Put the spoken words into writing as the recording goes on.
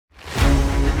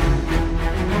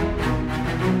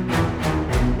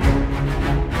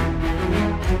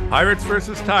Pirates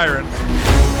versus tyrants.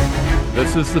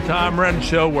 This is the Tom Renz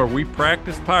Show, where we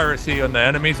practice piracy on the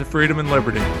enemies of freedom and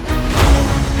liberty.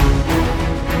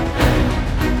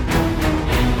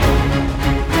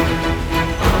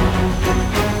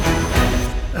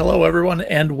 Hello, everyone,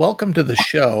 and welcome to the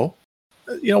show.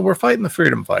 We're fighting the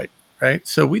freedom fight, right?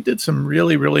 So we did some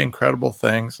really, really incredible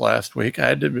things last week.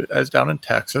 I was down in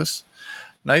Texas.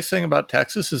 Nice thing about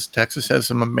Texas is Texas has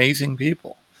some amazing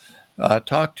people.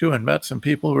 Talked to and met some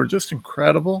people who are just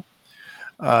incredible.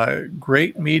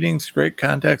 Great meetings, great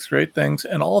contacts, great things,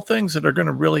 and all things that are going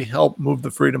to really help move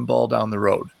the freedom ball down the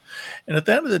road. And at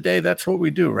the end of the day, that's what we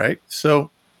do, right?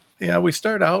 So, we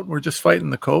start out, we're just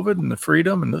fighting the COVID and the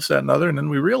freedom and this, that, and other. And then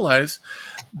we realize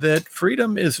that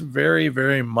freedom is very,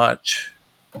 very much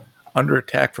under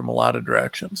attack from a lot of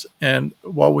directions. And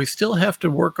while we still have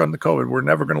to work on the COVID, we're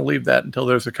never going to leave that until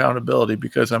there's accountability,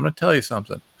 because I'm going to tell you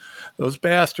something. Those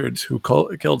bastards who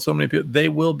killed so many people, they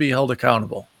will be held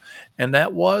accountable. And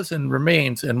that was and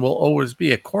remains and will always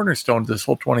be a cornerstone of this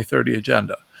whole 2030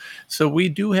 agenda. So we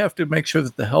do have to make sure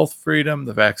that the health freedom,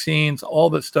 the vaccines, all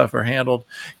that stuff are handled,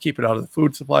 keep it out of the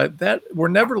food supply. That we're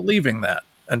never leaving that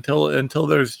until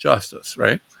there's justice,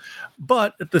 right?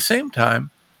 But at the same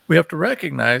time, we have to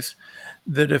recognize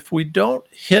that if we don't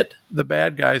hit the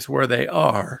bad guys where they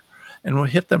are, and we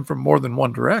hit them from more than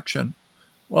one direction,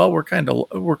 well, we're kind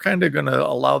of going to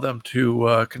allow them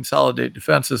to consolidate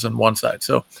defenses on one side.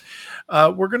 So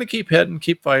we're going to keep hitting,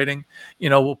 keep fighting.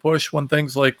 We'll push when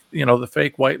things like, the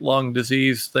fake white lung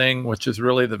disease thing, which is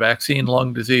really the vaccine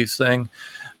lung disease thing,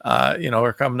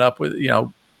 are coming up with,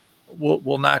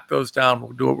 we'll knock those down.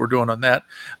 We'll do what we're doing on that.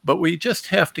 But we just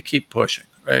have to keep pushing,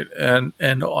 right?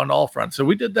 And on all fronts. So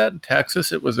we did that in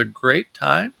Texas. It was a great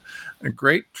time, a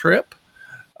great trip.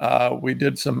 We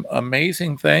did some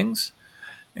amazing things.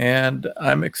 And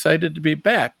I'm excited to be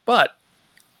back. But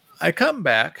I come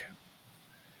back,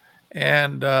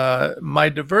 and my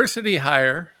diversity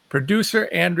hire, producer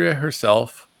Andrea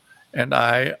herself, and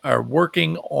I are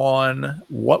working on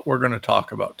what we're going to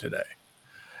talk about today.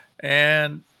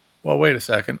 And, well, wait a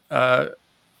second. I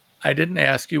didn't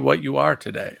ask you what you are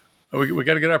today. We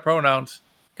got to get our pronouns.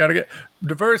 Got to get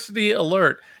diversity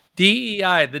alert.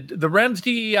 DEI, the Renz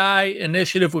DEI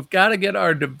initiative. We've got to get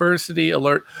our diversity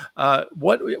alert.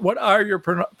 What are your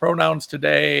pronouns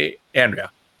today,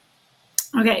 Andrea?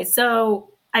 Okay, so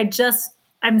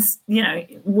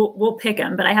we'll pick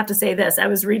them, but I have to say this. I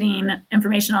was reading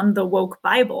information on the woke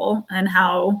Bible and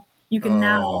how you can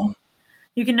now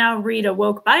read a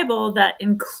woke Bible that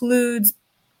includes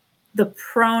the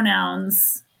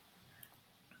pronouns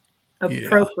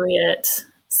appropriate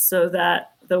so that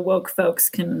the woke folks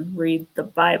can read the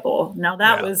Bible. Now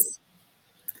that was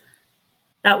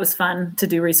fun to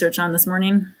do research on this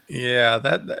morning. Yeah,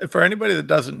 that for anybody that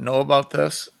doesn't know about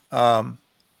this,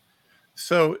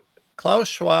 so Klaus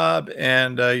Schwab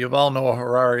and Yuval Noah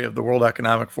Harari of the World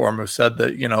Economic Forum have said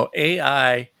that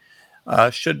AI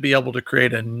should be able to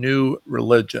create a new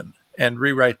religion and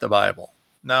rewrite the Bible.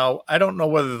 Now, I don't know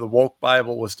whether the woke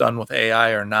Bible was done with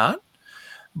AI or not,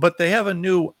 but they have a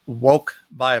new woke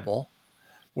Bible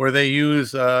where they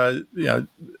use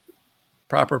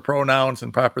proper pronouns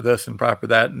and proper this and proper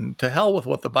that, and to hell with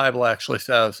what the Bible actually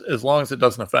says, as long as it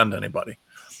doesn't offend anybody.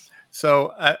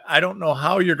 So I don't know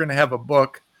how you're going to have a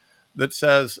book that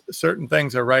says certain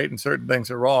things are right and certain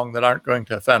things are wrong that aren't going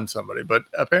to offend somebody. But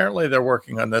apparently they're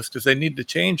working on this because they need to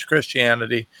change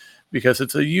Christianity because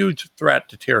it's a huge threat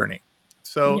to tyranny.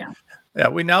 So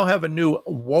we now have a new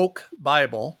woke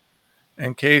Bible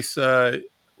in case you're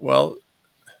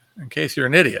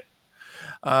an idiot.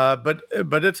 But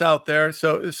it's out there.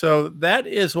 So that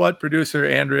is what producer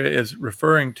Andrea is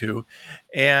referring to.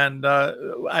 And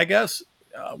I guess,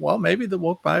 maybe the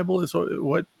woke Bible is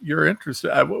what you're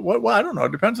interested in. Well, I don't know.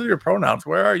 It depends on your pronouns.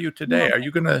 Where are you today? Are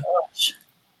you going to?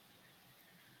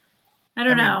 I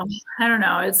don't know.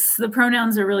 It's the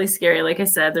pronouns are really scary. Like I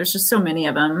said, there's just so many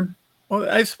of them. Well,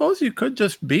 I suppose you could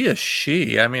just be a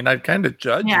she. I mean, I'd kind of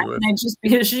judge you. Yeah, I'd just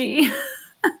be a she.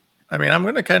 I mean, I'm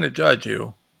going to kind of judge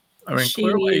you. I mean,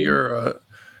 clearly you're a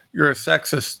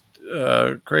sexist,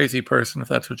 crazy person if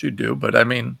that's what you do. But I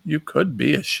mean, you could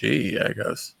be a she, I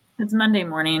guess. It's Monday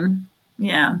morning.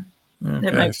 Yeah.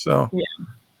 Okay,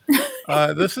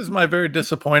 this is my very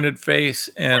disappointed face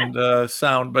and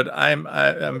sound, but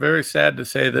I'm very sad to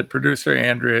say that producer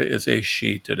Andrea is a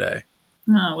she today.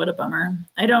 Oh, what a bummer!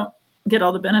 I don't get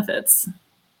all the benefits.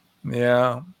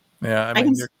 Yeah.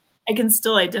 I can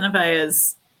still identify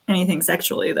as anything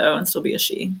sexually though, and still be a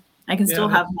she. I can still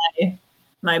have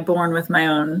my born with my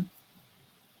own,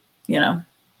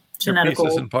 genetical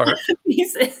pieces and parts.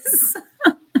 pieces.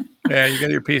 Yeah, you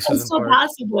get your pieces in still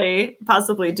parts.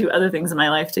 possibly do other things in my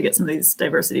life to get some of these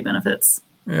diversity benefits.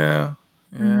 Yeah.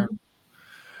 Mhm.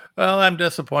 Well, I'm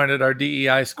disappointed. Our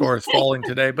DEI score is falling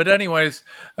today. But anyways,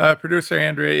 producer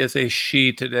Andrea is a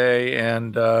she today.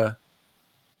 And I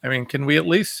mean, can we at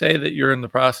least say that you're in the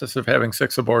process of having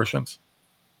 6 abortions?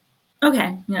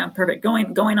 Okay. Yeah. Perfect.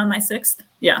 Going on my 6th.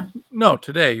 Yeah. No,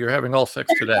 today. You're having all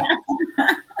 6 today.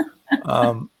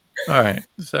 All right.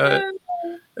 So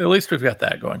at least we've got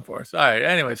that going for us. All right.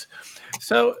 Anyways,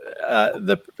 so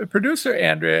the producer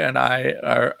Andrea and I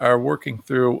are working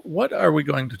through what are we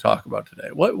going to talk about today?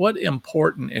 What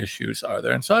important issues are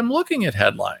there? And so I'm looking at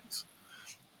headlines,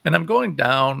 and I'm going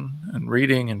down and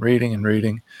reading and reading and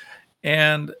reading,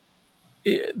 and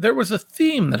there was a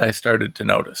theme that I started to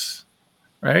notice,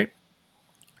 right?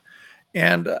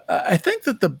 And I think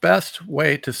that the best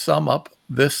way to sum up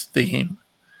this theme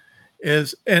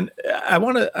is, and I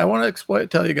want to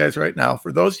tell you guys right now,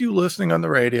 for those of you listening on the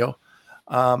radio,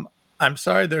 I'm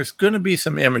sorry, there's going to be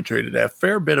some imagery today, a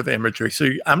fair bit of imagery. So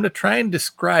I'm going to try and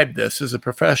describe this as a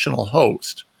professional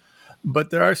host,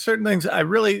 but there are certain things I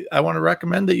want to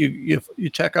recommend that you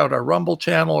check out our Rumble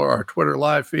channel or our Twitter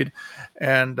live feed,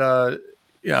 and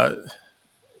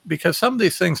because some of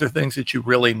these things are things that you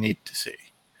really need to see.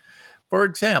 For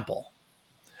example,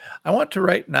 I want to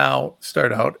right now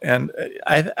start out, and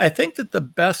I think that the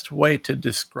best way to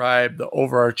describe the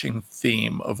overarching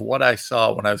theme of what I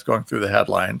saw when I was going through the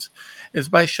headlines is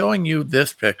by showing you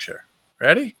this picture.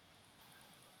 Ready?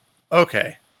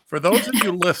 Okay. For those of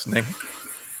you listening,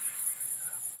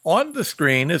 on the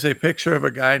screen is a picture of a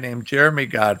guy named Jeremy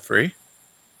Godfrey,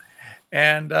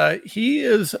 and he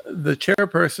is the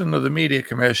chairperson of the Media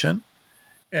Commission.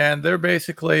 And they're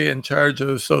basically in charge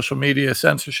of social media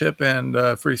censorship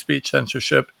and free speech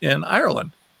censorship in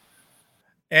Ireland.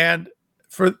 And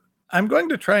I'm going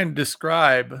to try and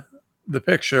describe the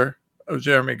picture of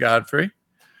Jeremy Godfrey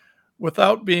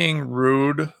without being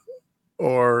rude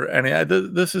or any.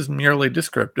 This is merely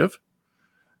descriptive.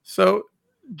 So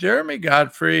Jeremy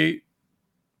Godfrey,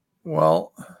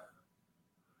 well,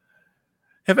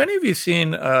 have any of you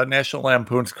seen National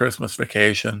Lampoon's Christmas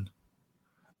Vacation?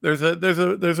 There's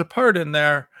a part in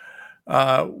there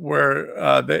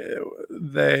where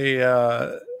they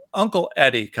Uncle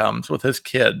Eddie comes with his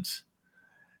kids,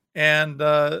 and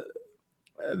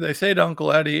they say to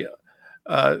Uncle Eddie,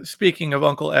 speaking of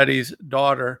Uncle Eddie's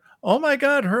daughter, "Oh my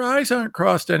God, her eyes aren't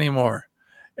crossed anymore,"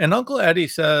 and Uncle Eddie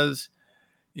says,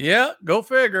 "Yeah, go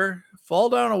figure. Fall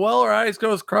down a well, her eyes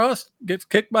goes crossed, gets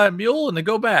kicked by a mule, and they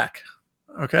go back."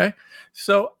 Okay,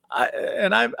 so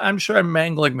I'm sure I'm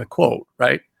mangling the quote,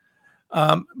 right?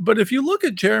 But if you look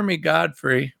at Jeremy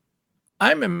Godfrey,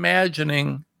 I'm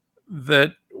imagining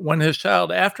that when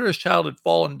after his child had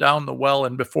fallen down the well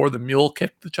and before the mule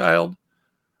kicked the child,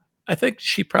 I think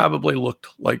she probably looked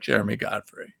like Jeremy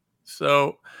Godfrey.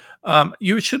 So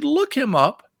you should look him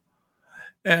up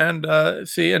and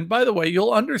see. And by the way,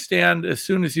 you'll understand as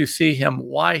soon as you see him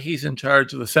why he's in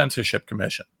charge of the Censorship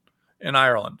Commission in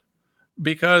Ireland,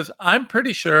 because I'm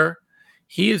pretty sure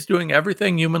he is doing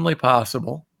everything humanly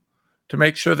possible to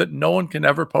make sure that no one can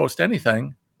ever post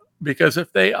anything, because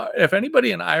if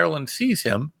anybody in Ireland sees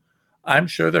him, I'm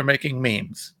sure they're making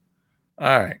memes.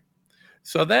 All right,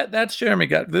 so that's Jeremy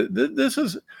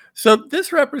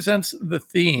this represents the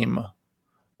theme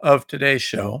of today's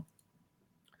show,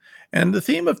 and the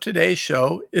theme of today's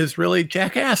show is really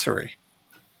jackassery.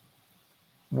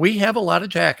 We have a lot of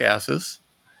jackasses,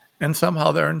 and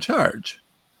somehow they're in charge.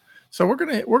 So we're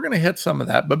gonna hit some of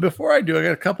that. But before I do, I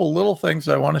got a couple little things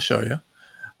I want to show you.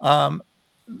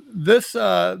 This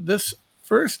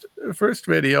first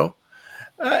video,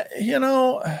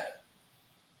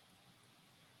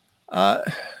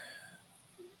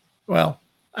 well,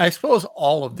 I suppose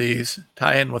all of these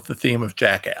tie in with the theme of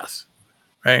jackass,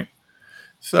 right?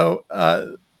 So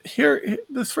here,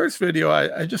 this first video,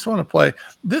 I just want to play.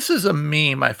 This is a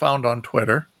meme I found on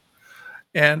Twitter.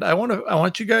 And I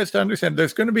want you guys to understand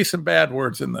there's going to be some bad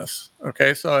words in this.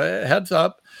 Okay, so heads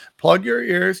up, plug your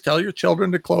ears, tell your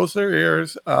children to close their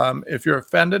ears. If you're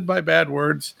offended by bad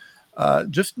words,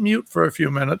 just mute for a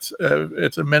few minutes.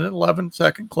 It's a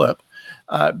 1:11 clip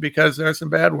because there are some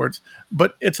bad words.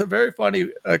 But it's a very funny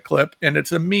clip, and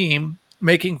it's a meme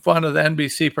making fun of the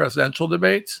NBC presidential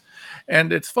debates.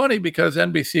 And it's funny because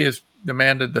NBC has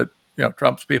demanded that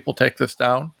Trump's people take this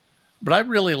down. But I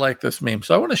really like this meme,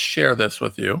 so I want to share this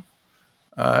with you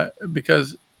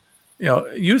because,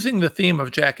 using the theme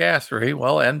of jackassery,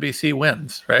 well, NBC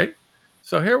wins, right?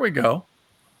 So here we go.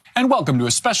 And welcome to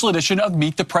a special edition of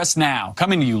Meet the Press Now,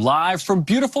 coming to you live from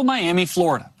beautiful Miami,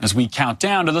 Florida, as we count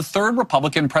down to the third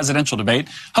Republican presidential debate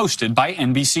hosted by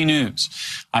NBC News.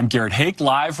 I'm Garrett Hake,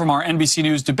 live from our NBC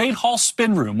News Debate Hall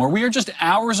spin room, where we are just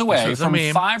hours away from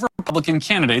 5 Republican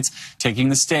candidates taking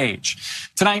the stage.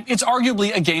 Tonight, it's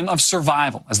arguably a game of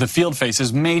survival as the field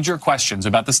faces major questions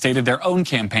about the state of their own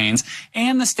campaigns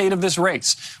and the state of this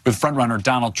race, with frontrunner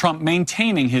Donald Trump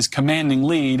maintaining his commanding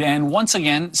lead and once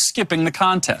again skipping the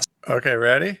contest. Okay,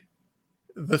 ready?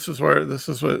 This is where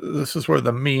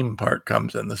the meme part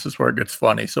comes in. This is where it gets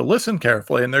funny. So listen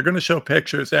carefully, and they're going to show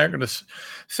pictures. They aren't going to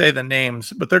say the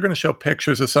names, but they're going to show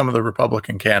pictures of some of the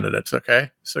Republican candidates. Okay,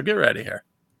 so get ready here.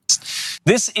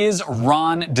 This is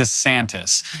Ron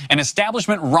DeSantis, an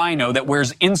establishment rhino that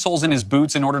wears insoles in his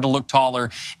boots in order to look taller.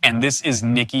 And this is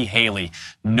Nikki Haley.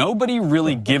 Nobody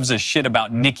really gives a shit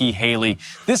about Nikki Haley.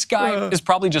 This guy is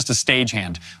probably just a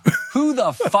stagehand. Who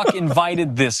the fuck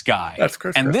invited this guy? That's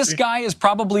Chris and Christie. This guy is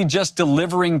probably just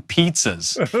delivering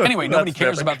pizzas. Anyway, nobody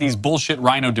cares about these bullshit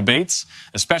rhino debates,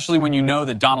 especially when you know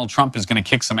that Donald Trump is going to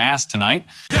kick some ass tonight.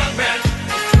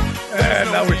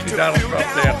 And now we see Donald Trump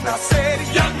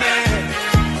dancing. Young man,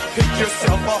 pick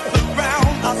yourself off the ground.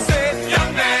 I said,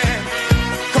 young man,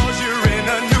 'cause you're in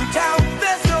a new town.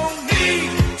 There's no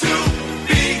need to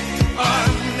be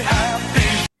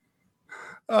unhappy.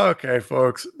 Okay,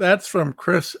 folks, that's from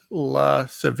Chris La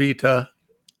Civita.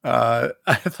 I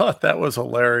thought that was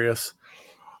hilarious.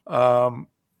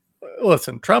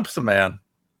 Listen, Trump's the man.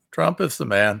 Trump is the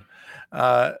man.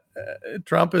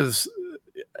 Trump is,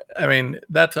 I mean,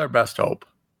 that's our best hope.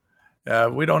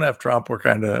 We don't have Trump. We're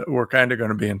kind of going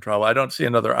to be in trouble. I don't see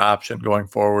another option going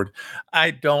forward.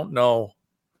 I don't know.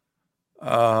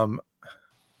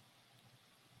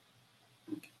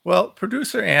 Well,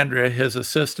 producer Andrea has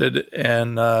assisted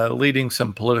in leading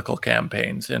some political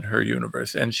campaigns in her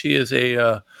universe, and she is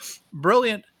a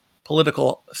brilliant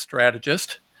political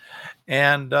strategist.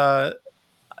 And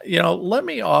let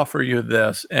me offer you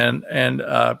this, and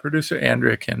producer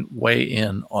Andrea can weigh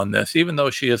in on this, even though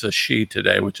she is a she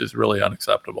today, which is really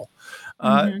unacceptable.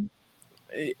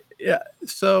 Yeah.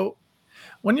 So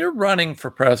when you're running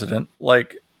for president,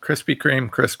 like Krispy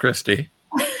Kreme Chris Christie,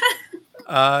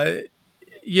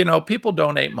 people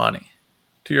donate money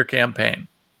to your campaign.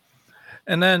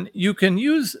 And then you can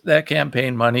use that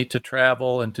campaign money to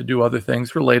travel and to do other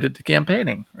things related to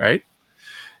campaigning, right?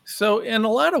 So in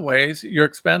a lot of ways, your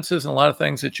expenses and a lot of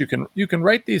things that you can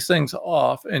write these things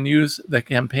off and use the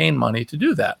campaign money to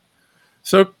do that.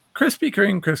 So Krispy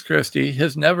Kreme Chris Christie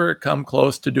has never come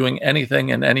close to doing anything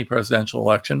in any presidential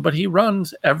election, but he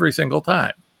runs every single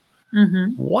time.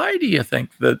 Mm-hmm. Why do you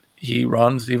think that he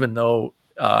runs, even though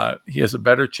he has a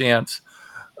better chance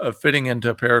of fitting into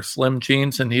a pair of slim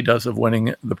jeans than he does of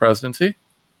winning the presidency?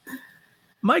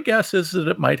 My guess is that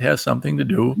it might have something to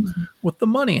do with the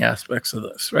money aspects of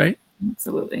this, right?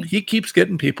 Absolutely. He keeps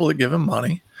getting people to give him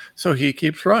money, so he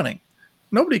keeps running.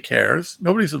 Nobody cares.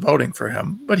 Nobody's voting for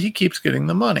him, but he keeps getting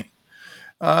the money.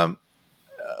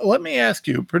 Let me ask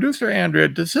you, producer Andrea,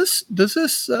 is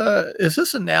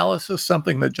this analysis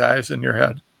something that jives in your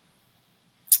head?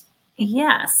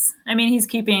 Yes. I mean, he's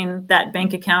keeping that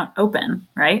bank account open,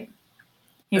 right?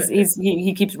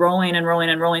 He keeps rolling and rolling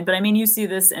and rolling. But I mean, you see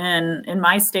this in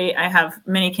my state. I have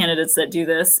many candidates that do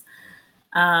this.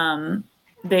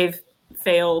 They've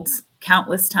failed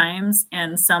countless times,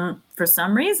 and for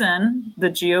some reason, the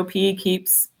GOP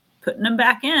keeps putting them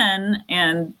back in,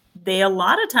 and they a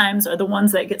lot of times are the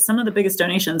ones that get some of the biggest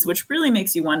donations, which really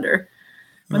makes you wonder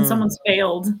when someone's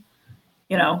failed,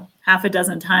 half a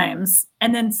dozen times.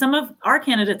 And then some of our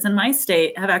candidates in my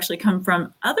state have actually come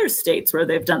from other states where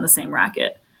they've done the same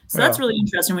racket. So that's really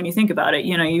interesting when you think about it.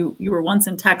 You were once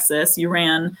in Texas, you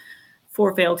ran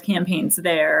 4 failed campaigns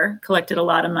there, collected a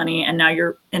lot of money, and now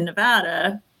you're in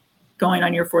Nevada going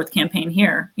on your 4th campaign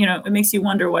here. It makes you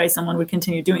wonder why someone would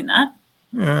continue doing that.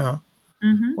 Yeah.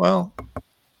 Mm-hmm. Well,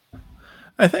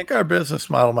 I think our business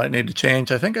model might need to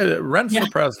change. I think Renz for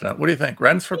president. What do you think?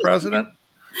 Renz for president?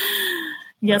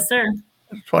 Yes, sir.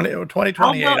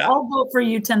 2028. I'll vote for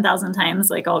you 10,000 times,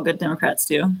 like all good Democrats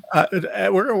do.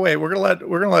 We're gonna wait. We're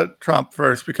gonna let Trump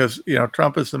first because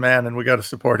Trump is the man, and we got to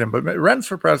support him. But Renz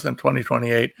for president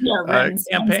 2028. Yeah,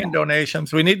 campaign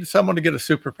donations. We need someone to get a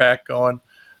super PAC going.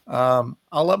 I'll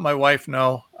let my wife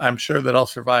know. I'm sure that I'll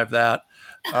survive that.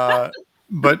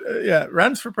 But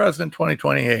Renz for president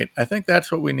 2028. I think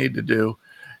that's what we need to do.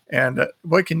 And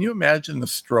boy, can you imagine the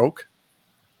stroke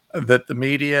that the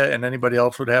media and anybody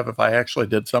else would have if I actually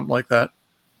did something like that?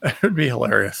 It would be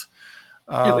hilarious.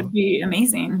 It would be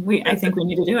amazing. I think we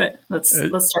need to do it. Let's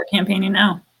start campaigning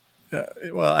now.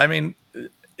 Well, I mean,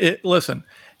 listen,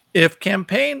 if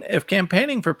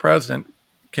campaigning for president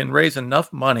can raise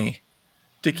enough money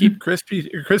to keep Krispy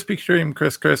Kreme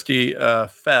Chris Christie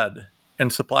fed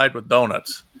and supplied with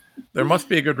donuts, there must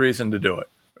be a good reason to do it,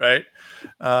 right?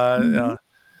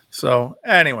 So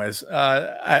anyways,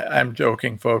 I'm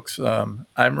joking, folks. I'm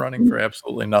running for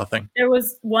absolutely nothing. There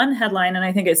was one headline, and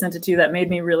I think I sent it to you, that made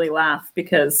me really laugh,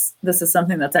 because this is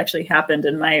something that's actually happened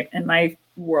in my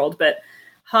world. But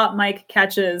Hot Mike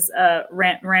catches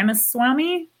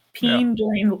Ramaswamy peeing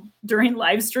during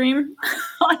live stream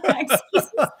on X.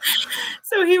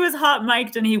 So he was hot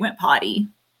mic'd and he went potty.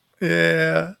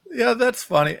 Yeah, that's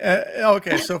funny.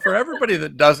 Okay, so for everybody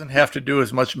that doesn't have to do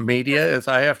as much media as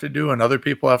I have to do and other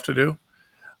people have to do,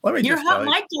 let me You're just hot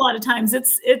mic'd a lot of times.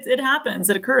 It happens.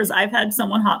 It occurs. I've had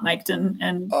someone hot mic'd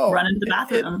and run into the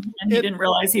bathroom, and he didn't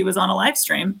realize he was on a live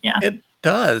stream. Yeah, it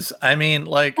does. I mean,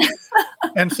 like,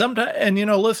 and sometimes, and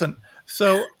listen.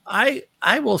 So I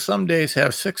will some days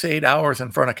have 6-8 hours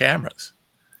in front of cameras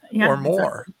or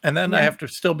more, and then I have to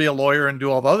still be a lawyer and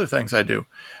do all the other things I do.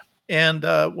 And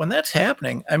when that's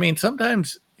happening, I mean,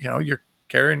 sometimes, you're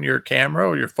carrying your camera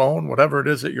or your phone, whatever it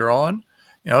is that you're on,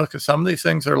 because some of these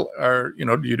things are,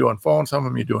 you do on phone, some of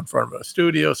them you do in front of a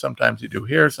studio, sometimes you do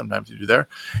here, sometimes you do there.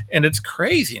 And it's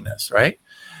craziness, right?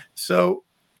 So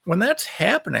when that's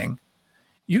happening,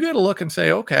 you got to look and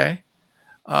say, okay,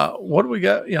 what do we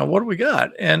got? What do we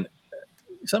got? And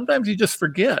sometimes you just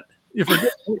forget. You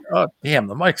forget, oh, damn,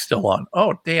 the mic's still on.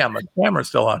 Oh, damn, the camera's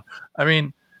still on. I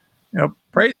mean,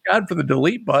 praise God for the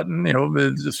delete button.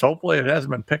 Just hopefully it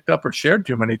hasn't been picked up or shared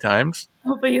too many times.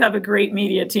 Hopefully you have a great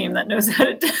media team that knows how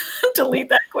to delete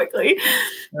that quickly.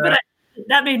 But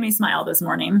that made me smile this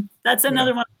morning. That's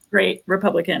another one of the great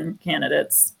Republican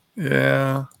candidates.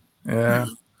 Yeah.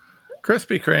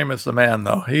 Krispy Kreme is the man,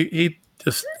 though. He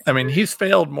just, I mean, he's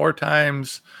failed more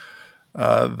times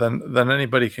than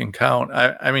anybody can count.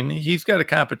 I mean, he's got a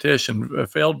competition,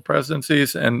 failed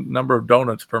presidencies and number of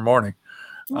donuts per morning.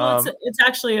 Well, it's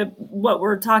actually what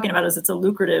we're talking about is it's a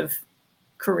lucrative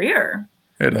career.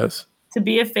 It is. To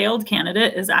be a failed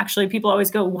candidate is actually, people always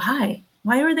go, why?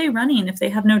 Why are they running if they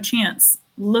have no chance?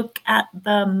 Look at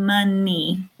the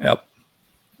money. Yep.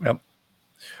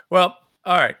 Well,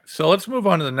 all right. So let's move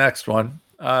on to the next one.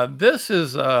 This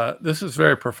is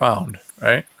very profound,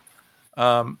 right?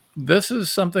 This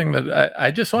is something that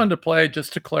I just wanted to play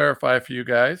just to clarify for you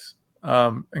guys,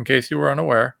 in case you were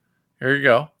unaware. Here you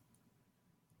go.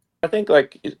 I think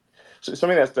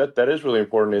something that is really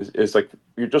important is like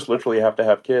you just literally have to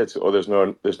have kids, or there's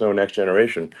no next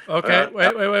generation. Okay,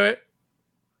 wait.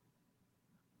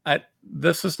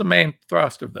 This is the main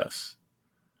thrust of this.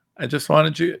 I just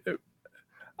wanted you.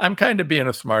 I'm kind of being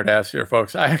a smart ass here,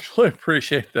 folks. I actually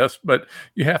appreciate this, but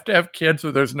you have to have kids,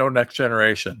 or there's no next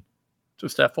generation.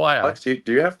 Just FYI. Alex, do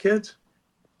you have kids?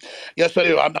 Yes, I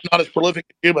do. I'm not as prolific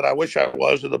as you, but I wish I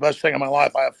was. They're the best thing in my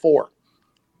life. I have 4.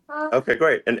 Okay,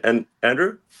 great. And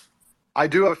Andrew? I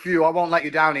do have a few. I won't let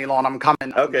you down, Elon. I'm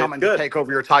coming to take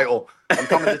over your title. I'm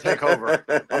coming to take over.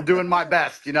 I'm doing my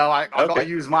best. I got to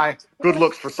use my good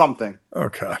looks for something.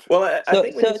 Okay. Well, I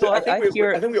think we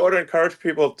ought to encourage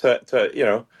people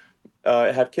to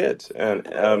have kids.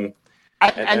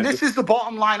 And this is the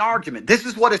bottom line argument. This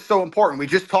is what is so important. We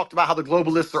just talked about how the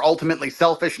globalists are ultimately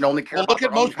selfish and only care about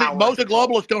their own power. Most of the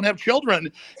globalists don't have children.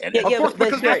 Of course,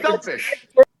 because they're selfish.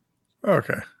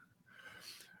 Okay.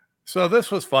 So this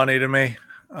was funny to me,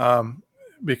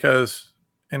 because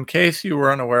in case you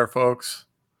were unaware, folks,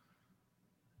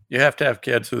 you have to have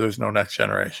kids, so there's no next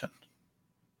generation.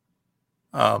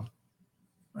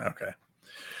 Okay.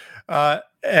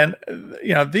 And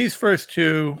these first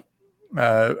two,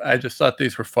 I just thought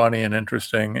these were funny and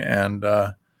interesting, and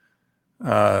but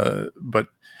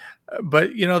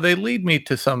they lead me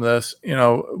to some of this.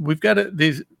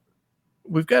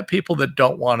 We've got people that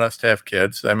don't want us to have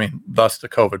kids. I mean, thus the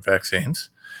COVID vaccines.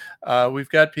 We've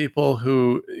got people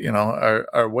who,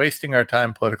 are wasting our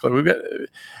time politically.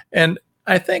 And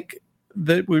I think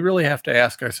that we really have to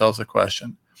ask ourselves a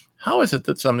question. How is it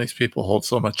that some of these people hold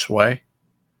so much sway?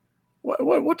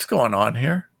 What's going on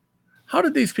here? How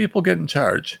did these people get in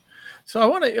charge? So I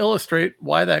want to illustrate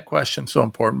why that question is so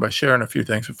important by sharing a few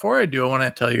things. Before I do, I want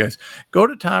to tell you guys, go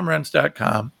to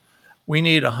tomrenz.com. We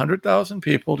need 100,000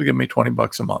 people to give me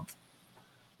 $20 a month.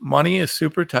 Money is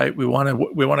super tight. We want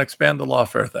to expand the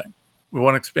lawfare thing. We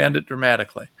want to expand it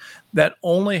dramatically. That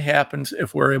only happens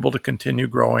if we're able to continue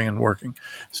growing and working.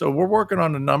 So we're working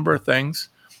on a number of things.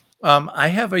 I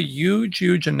have a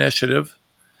huge initiative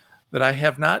that I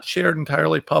have not shared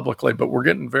entirely publicly, but we're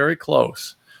getting very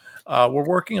close. We're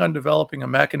working on developing a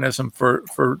mechanism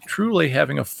for truly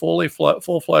having a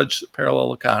full-fledged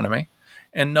parallel economy.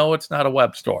 And no, it's not a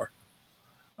web store.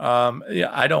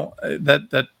 I don't.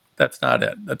 That's not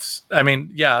it.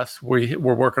 Yes,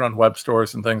 we're working on web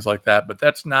stores and things like that, but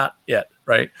that's not it,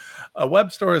 right? A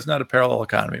web store is not a parallel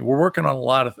economy. We're working on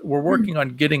we're working on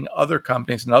getting other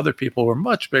companies and other people who are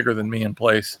much bigger than me in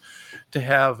place to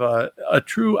have a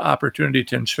true opportunity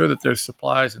to ensure that there's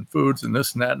supplies and foods and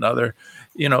this and that and other.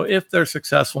 If they're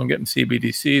successful in getting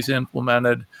CBDCs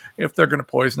implemented, if they're going to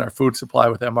poison our food supply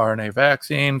with mRNA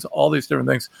vaccines, all these different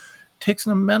things. Takes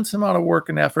an immense amount of work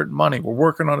and effort and money. We're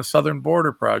working on a southern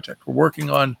border project. We're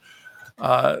working on,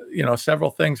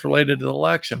 several things related to the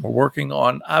election. We're working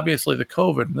on, obviously, the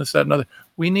COVID and this, that, and other.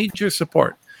 We need your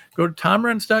support. Go to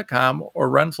tomrenz.com or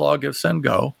Renz Law Give Send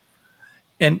Go,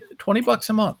 and $20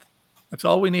 a month. That's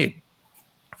all we need.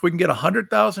 If we can get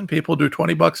 100,000 people do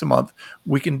 $20 a month,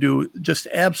 we can do just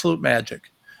absolute magic.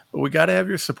 But we got to have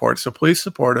your support, so please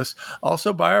support us.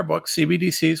 Also, buy our book,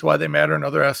 CBDCs, Why They Matter, and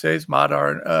Other Essays, Mod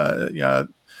RNA,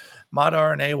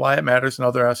 Why It Matters, and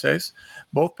Other Essays.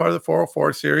 Both part of the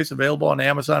 404 series, available on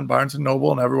Amazon, Barnes &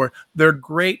 Noble, and everywhere. They're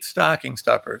great stocking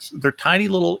stuffers. They're tiny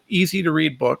little,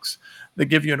 easy-to-read books that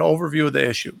give you an overview of the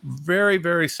issue. Very,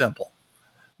 very simple.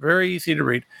 Very easy to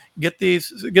read. Get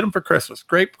them for Christmas.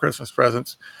 Great Christmas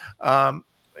presents.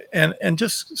 And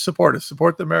just support us.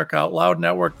 Support the America Out Loud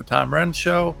Network, the Tom Renz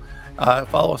Show.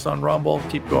 Follow us on Rumble.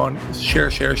 Keep going.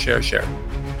 Share.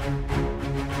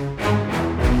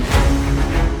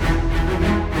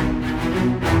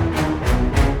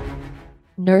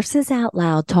 Nurses Out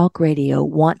Loud Talk Radio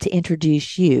want to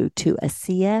introduce you to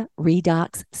ASEA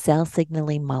Redox Cell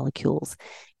Signaling Molecules.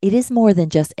 It is more than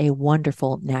just a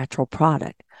wonderful natural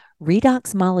product.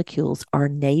 Redox molecules are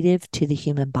native to the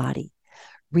human body.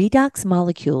 Redox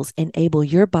molecules enable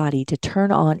your body to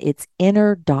turn on its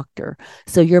inner doctor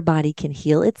so your body can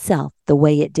heal itself the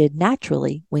way it did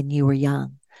naturally when you were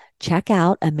young. Check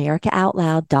out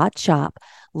AmericaOutloud.shop,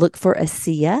 look for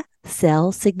ASEA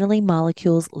Cell Signaling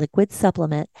Molecules Liquid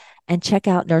Supplement, and check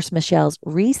out Nurse Michelle's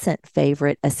recent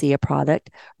favorite ASEA product,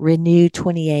 Renew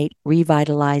 28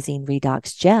 Revitalizing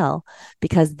Redox Gel,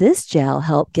 because this gel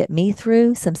helped get me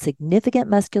through some significant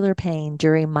muscular pain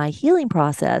during my healing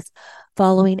process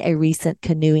following a recent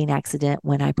canoeing accident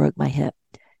when I broke my hip.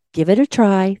 Give it a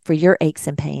try for your aches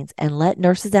and pains and let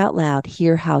Nurses Out Loud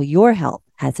hear how your health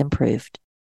has improved.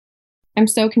 I'm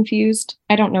so confused.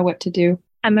 I don't know what to do.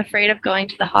 I'm afraid of going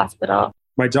to the hospital.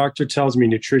 My doctor tells me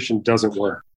nutrition doesn't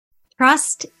work.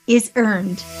 Trust is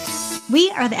earned. We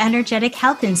are the Energetic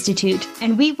Health Institute,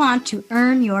 and we want to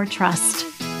earn your trust.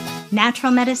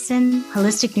 Natural medicine,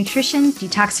 holistic nutrition,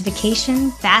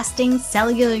 detoxification, fasting,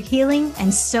 cellular healing,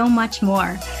 and so much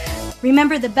more.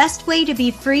 Remember, the best way to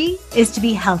be free is to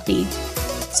be healthy.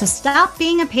 So stop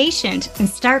being a patient and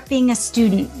start being a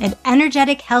student at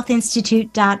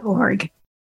energetichealthinstitute.org.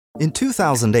 In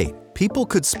 2008, people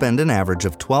could spend an average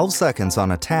of 12 seconds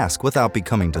on a task without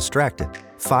becoming distracted.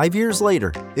 5 years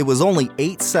later, it was only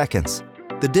 8 seconds.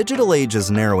 The digital age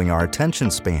is narrowing our attention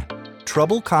span.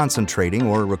 Trouble concentrating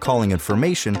or recalling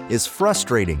information is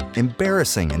frustrating,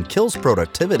 embarrassing, and kills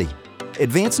productivity.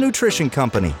 Advanced nutrition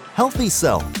company Healthy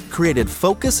Cell created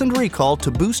Focus and Recall to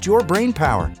boost your brain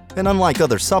power. And unlike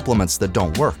other supplements that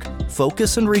don't work,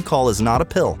 Focus and Recall is not a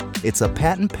pill. It's a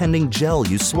patent-pending gel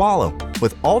you swallow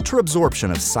with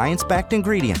ultra-absorption of science-backed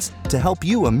ingredients to help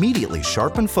you immediately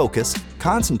sharpen focus,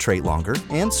 concentrate longer,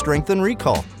 and strengthen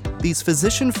recall. These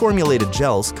physician-formulated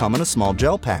gels come in a small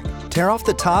gel pack. Tear off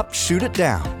the top, shoot it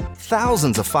down.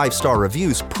 Thousands of 5-star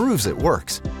reviews proves it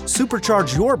works.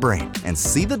 Supercharge your brain and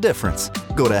see the difference.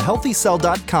 Go to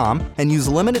healthycell.com and use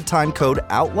limited time code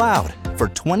OUTLOUD for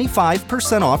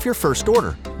 25% off your first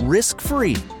order.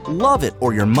 Risk-free. Love it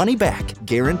or your money back.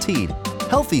 Guaranteed.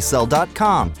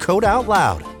 Healthycell.com, code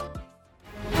OUTLOUD.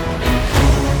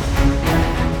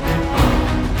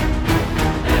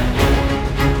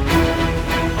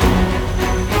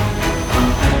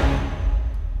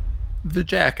 The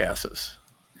jackasses,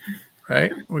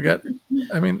 right?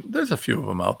 There's a few of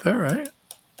them out there, right?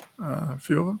 A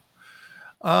few of them.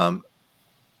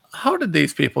 How did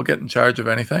these people get in charge of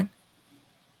anything?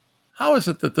 How is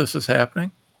it that this is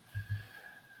happening?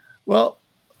 Well,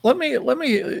 let me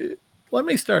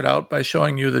start out by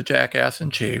showing you the jackass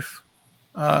in chief,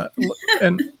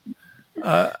 and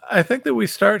I think that we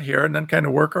start here and then kind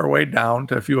of work our way down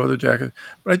to a few other jackasses.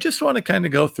 But I just want to kind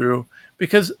of go through,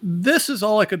 because this is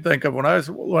all I could think of when I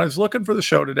was looking for the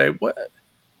show today.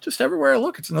 Just everywhere I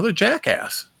look, it's another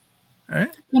jackass.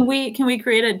 Right? Can we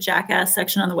create a jackass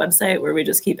section on the website where we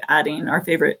just keep adding our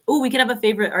favorite? Oh, we could have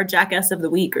our jackass of the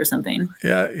week or something.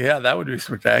 Yeah, that would be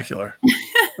spectacular.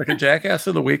 Like a jackass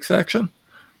of the week section,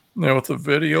 with a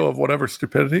video of whatever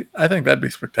stupidity. I think that'd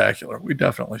be spectacular. We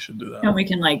definitely should do that. And we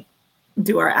can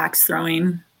do our axe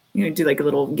throwing. Do like a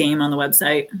little game on the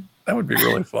website. That would be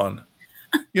really fun.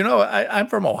 I'm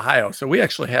from Ohio, so we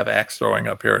actually have axe throwing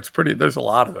up here. It's pretty. There's a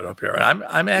lot of it up here. And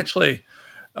I'm actually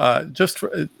just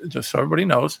so everybody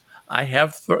knows, I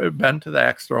have been to the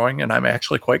axe throwing, and I'm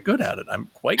actually quite good at it. I'm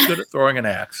quite good at throwing an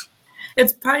axe.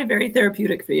 It's probably very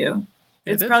therapeutic for you.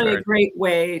 It's probably a great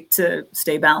way to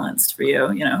stay balanced for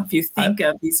you. If you think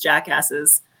of these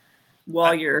jackasses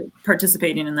while you're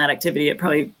participating in that activity, it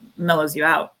probably mellows you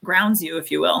out, grounds you, if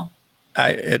you will.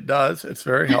 It does. It's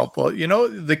very helpful.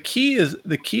 The key is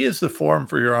the form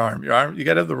for your arm. Your arm, you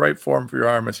got to have the right form for your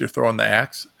arm as you're throwing the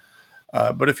axe.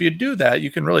 But if you do that,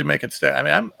 you can really make it stay. I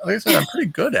mean, like I said, I'm pretty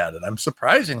good at it. I'm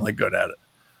surprisingly good at it.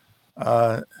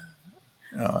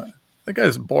 The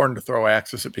guy's born to throw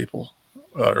axes at people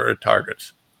or at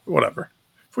targets, whatever.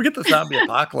 If we get the zombie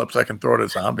apocalypse, I can throw it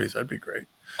at zombies. That'd be great.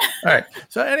 All right.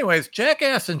 So anyways,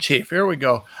 Jackass in Chief, here we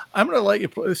go. I'm going to let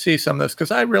you see some of this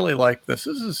because I really like this.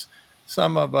 This is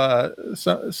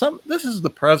this is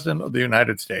the President of the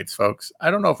United States, folks.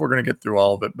 I don't know if we're going to get through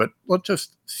all of it, but let's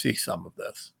just see some of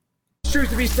this. It's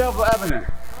truth to be self-evident.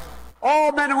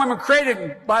 All men and women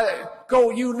created by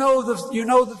you know the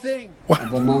thing.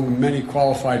 Among many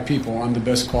qualified people, I'm the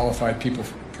best qualified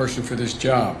person for this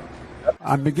job.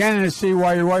 I'm beginning to see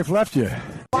why your wife left you.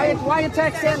 Why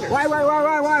attack Sanders? Why?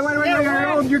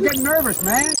 You're getting nervous,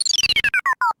 man.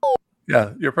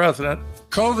 Yeah, you're president.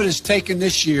 COVID has taken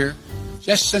this year,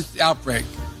 just since the outbreak,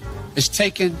 it's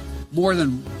taken more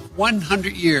than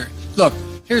 100 years. Look,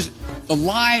 here's the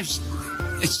lives.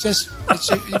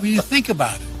 When you think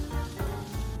about it.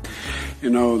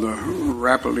 The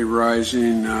rapidly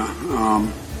rising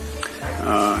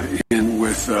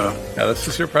this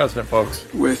is your president, folks.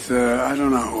 I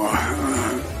don't know.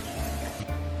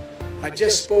 I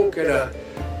just spoke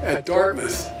at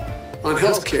Dartmouth on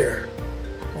healthcare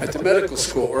at the medical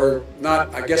school, or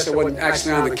not. I guess I wasn't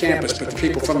actually on the campus, but the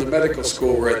people from the medical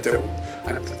school were at the.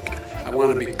 I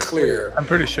want to be clear. I'm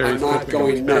pretty sure I'm not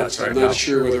going nuts. I'm not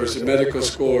sure whether it was a medical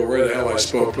school or where the hell I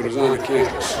spoke, but it was on the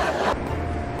campus.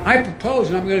 I propose,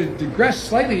 and I'm going to digress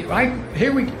slightly.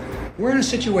 We're in a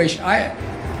situation.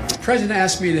 The president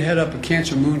asked me to head up a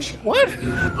cancer moonshot. What?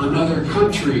 Another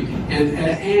country and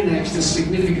annex a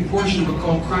significant portion of it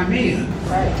called Crimea.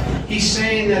 Right. He's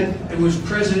saying that it was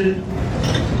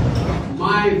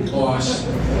my boss.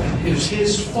 It was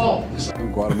his fault.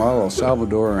 Guatemala, El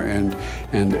Salvador, and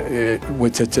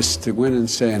just to go in and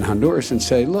say in Honduras and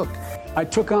say, look, I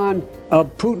took on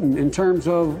Putin in terms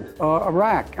of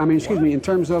Iraq. In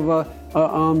terms of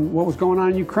what was going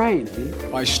on in Ukraine.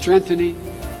 By strengthening.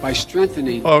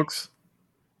 Folks.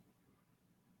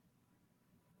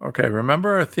 Okay,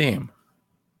 remember our theme.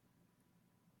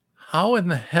 How in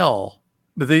the hell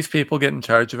do these people get in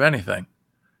charge of anything?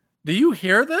 Do you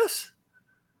hear this?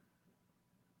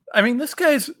 I mean, this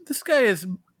guy is,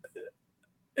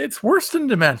 it's worse than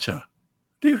dementia.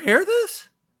 Do you hear this?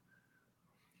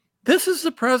 This is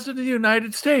the President of the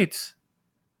United States,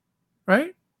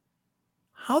 right?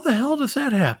 How the hell does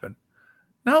that happen?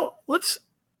 Now,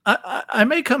 I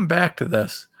may come back to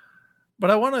this,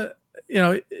 but I want to,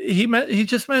 he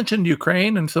just mentioned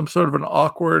Ukraine in some sort of an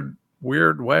awkward,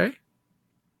 weird way.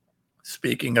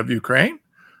 Speaking of Ukraine,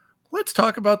 let's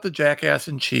talk about the jackass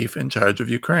in chief in charge of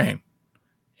Ukraine.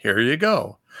 Here you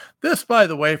go. This, by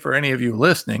the way, for any of you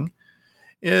listening,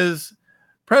 is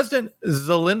President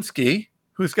Zelensky,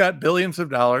 who's got billions of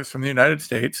dollars from the United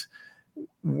States,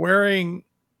 wearing,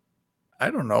 I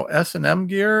don't know, S&M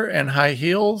gear and high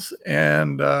heels.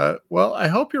 And, I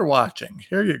hope you're watching.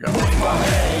 Here you go.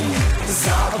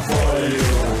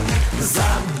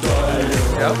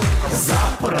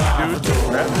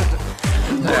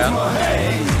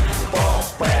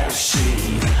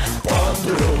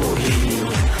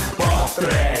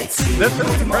 This is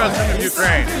the president of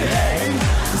Ukraine,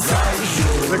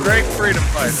 the great freedom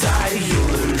fighter.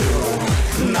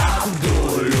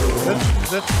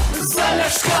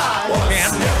 This can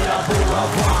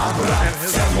and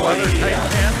his leather tight pants.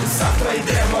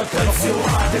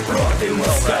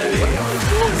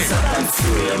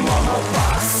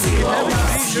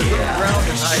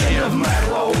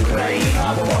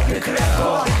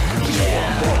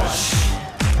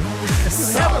 If you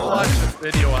haven't watched this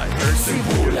video, I urge you to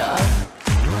do that.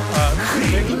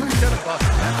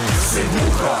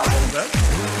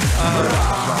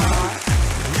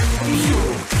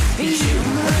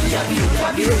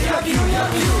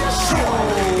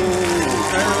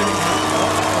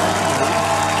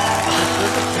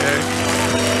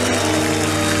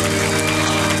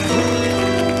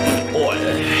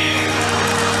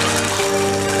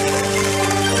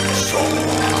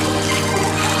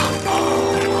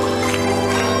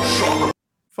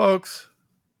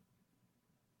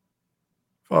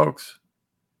 Folks,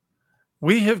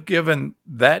 we have given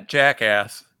that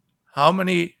jackass how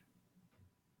many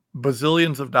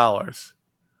bazillions of dollars?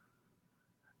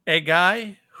 A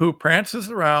guy who prances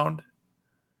around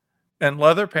in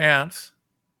leather pants,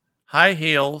 high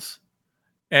heels,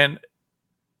 and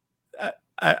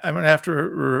I'm going to have to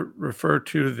refer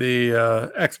to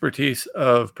the expertise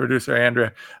of producer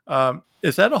Andrea.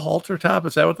 Is that a halter top?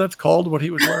 Is that what that's called, what he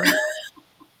was wearing?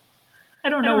 I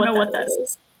don't know what that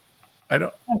is. I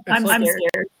don't. I'm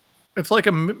scared. It's like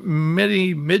a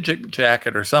mini midget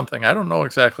jacket or something. I don't know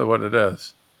exactly what it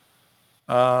is.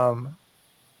 I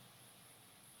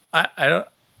don't.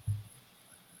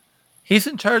 He's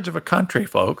in charge of a country,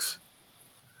 folks.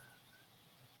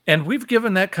 And we've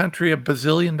given that country $1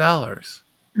 bazillion.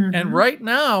 Mm-hmm. And right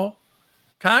now,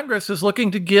 Congress is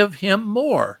looking to give him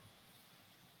more.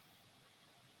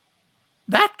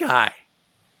 That guy.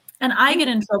 And I get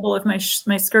in trouble if my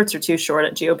skirts are too short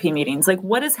at GOP meetings. Like,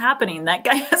 what is happening? That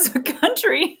guy has a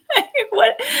country.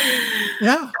 What?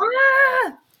 Yeah.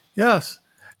 Ah! Yes.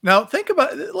 Now think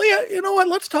about it. Leah, you know what?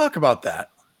 Let's talk about that.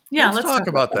 Yeah, let's talk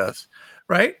about this.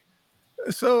 Right?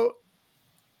 So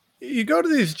you go to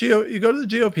the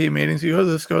GOP meetings, you go to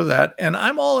this, go to that, and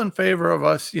I'm all in favor of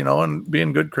us, and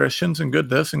being good Christians and good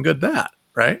this and good that,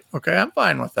 right? Okay, I'm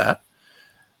fine with that.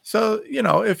 So,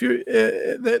 if you,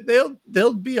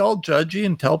 they'll be all judgy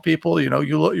and tell people,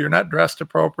 you're not dressed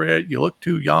appropriate. You look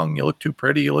too young. You look too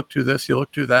pretty. You look too this. You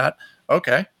look too that.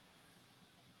 Okay.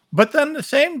 But then the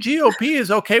same GOP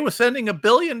is okay with sending $1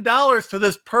 billion to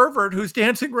this pervert who's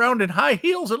dancing around in high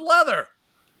heels and leather.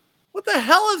 What the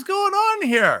hell is going on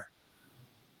here?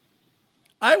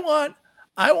 I want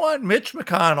Mitch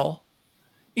McConnell,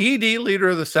 ED leader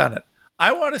of the Senate.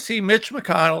 I want to see Mitch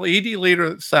McConnell, ED leader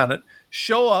of the Senate,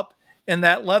 show up in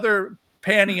that leather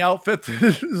panty outfit that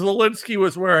Zelensky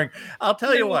was wearing. I'll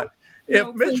tell you what, if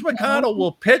Mitch McConnell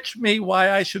will pitch me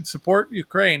why I should support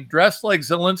Ukraine dressed like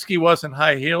Zelensky was in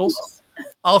high heels,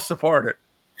 I'll support it.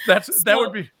 That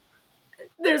would be.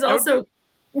 There's also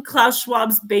Klaus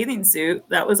Schwab's bathing suit.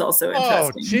 That was also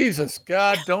interesting. Oh, Jesus,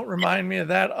 God, don't remind me of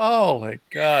that. Oh, my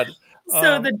God.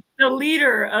 So the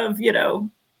leader of,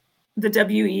 the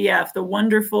WEF, the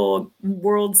wonderful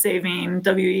world-saving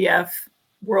WEF,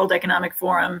 World Economic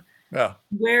Forum,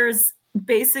 wears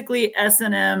basically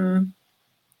S&M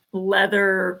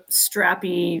leather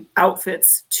strappy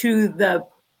outfits to the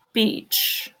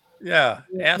beach. Yeah,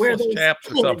 assless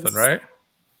chaps or something, right?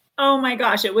 Oh my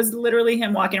gosh, it was literally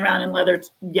him walking around in leather,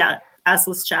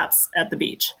 assless chaps at the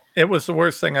beach. It was the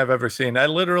worst thing I've ever seen. I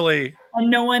literally...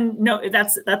 And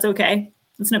that's okay.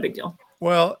 It's no big deal.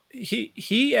 Well,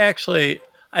 he actually,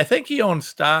 I think he owns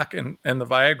stock in the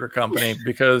Viagra company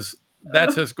because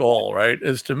that's his goal, right?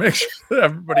 Is to make sure that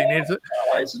everybody needs it.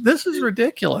 This is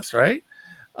ridiculous, right?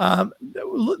 How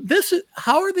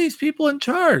are these people in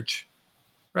charge,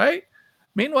 right?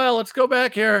 Meanwhile, let's go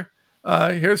back here.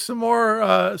 Here's some more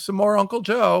Uncle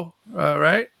Joe,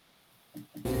 right?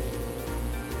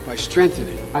 By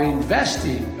strengthening, by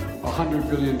investing $100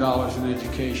 billion in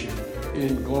education,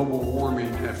 in global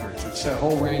warming efforts. It's a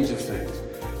whole range of things.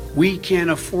 We can't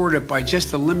afford it by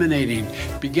just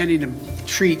beginning to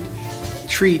treat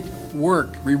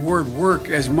reward work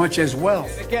as much as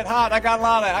wealth. It get hot. I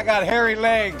got hairy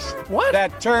legs. What?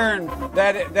 That turn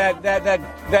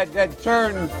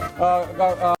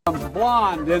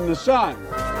blonde in the sun.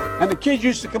 And the kids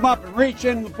used to come up and reach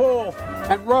in the pool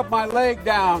and rub my leg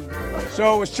down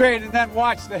so it was straight, and then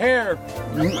watch the hair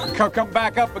come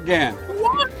back up again.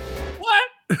 What?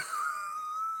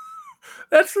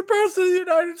 That's the President of the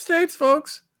United States,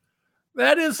 folks.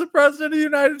 That is the President of the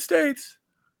United States.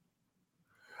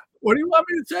 What do you want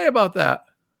me to say about that?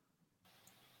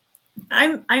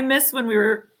 I miss when we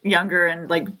were younger and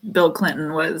like Bill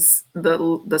Clinton was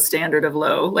the standard of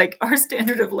low. Like our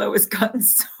standard of low has gotten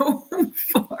so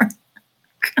far.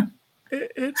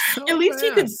 It's so at least bad.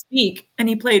 he could speak, and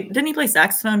didn't he play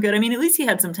saxophone good? I mean, at least he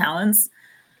had some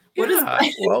what does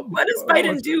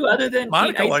Biden do other than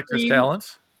Monica liked his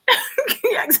talents?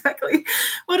 Yeah, exactly.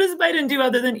 What does Biden do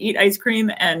other than eat ice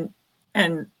cream and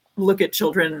look at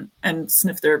children and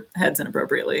sniff their heads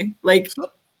inappropriately? Like,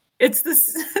 it's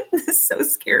this is so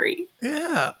scary.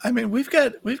 Yeah, I mean, we've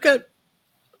got.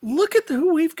 Look at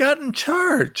who we've got in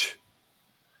charge.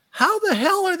 How the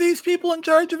hell are these people in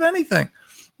charge of anything?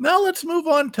 Now let's move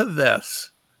on to this,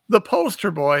 the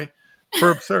poster boy for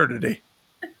absurdity.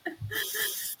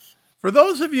 For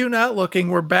those of you not looking,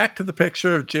 we're back to the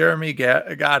picture of Jeremy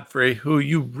Godfrey, who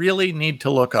you really need to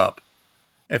look up.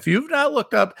 If you've not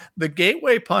looked up, the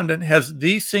Gateway Pundit has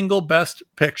the single best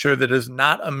picture that is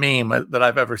not a meme that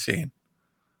I've ever seen.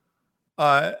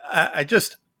 The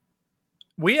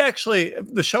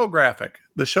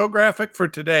show graphic for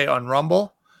today on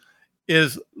Rumble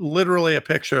is literally a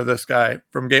picture of this guy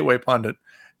from Gateway Pundit.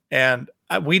 And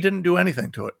we didn't do anything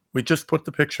to it. We just put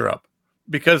the picture up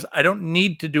because I don't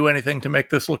need to do anything to make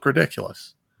this look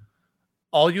ridiculous.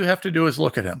 All you have to do is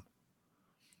look at him.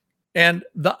 And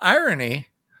the irony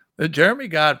that Jeremy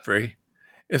Godfrey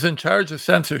is in charge of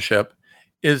censorship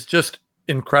is just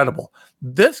incredible.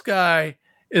 This guy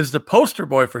is the poster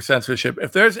boy for censorship.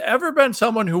 If there's ever been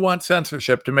someone who wants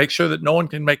censorship to make sure that no one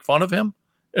can make fun of him,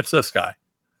 it's this guy,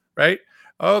 right?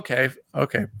 Okay,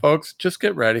 folks, just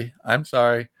get ready. I'm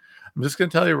sorry. I'm just going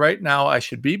to tell you right now, I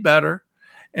should be better.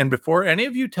 And before any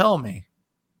of you tell me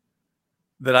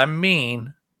that I'm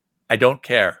mean, I don't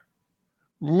care.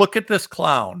 Look at this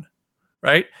clown,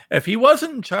 right? If he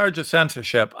wasn't in charge of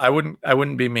censorship, I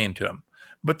wouldn't be mean to him.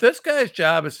 But this guy's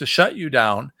job is to shut you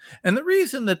down. And the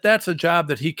reason that that's a job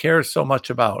that he cares so much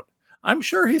about, I'm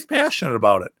sure he's passionate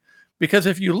about it. Because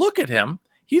if you look at him,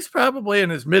 he's probably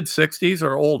in his mid-60s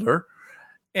or older.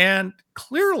 And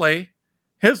clearly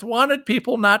has wanted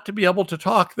people not to be able to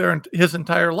talk his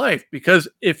entire life. Because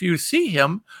if you see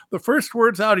him, the first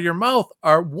words out of your mouth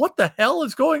are, what the hell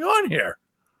is going on here?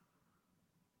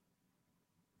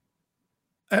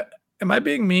 Am I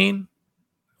being mean?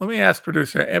 Let me ask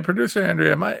producer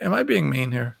Andrea, am I being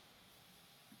mean here?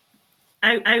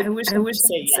 I wish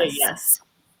say yes.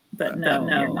 But no.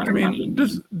 I mean,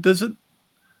 does it?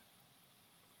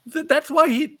 That's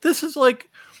why this is like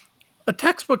a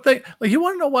textbook thing. Like, you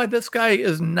want to know why this guy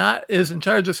is in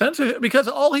charge of censorship? Because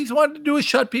all he's wanted to do is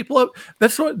shut people up.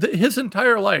 That's what his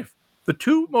entire life. The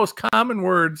two most common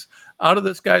words out of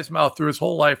this guy's mouth through his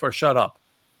whole life are "shut up."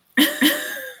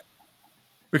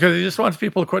 Because he just wants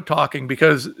people to quit talking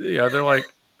because they're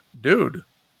like, dude,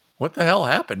 what the hell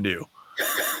happened to you?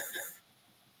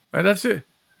 And that's it.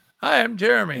 Hi, I'm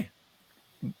Jeremy.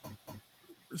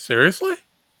 Seriously?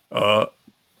 Are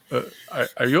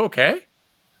you okay?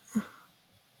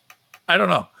 I don't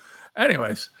know.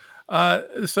 Anyways,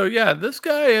 so yeah, this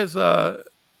guy is,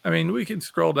 we can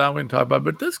scroll down, we can talk about it,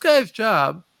 but this guy's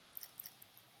job,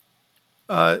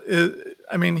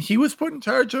 he was put in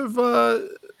charge of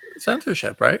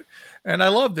censorship, right? And I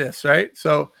love this, right?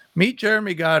 So meet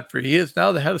Jeremy Godfrey. He is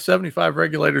now the head of 75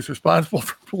 regulators responsible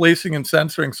for policing and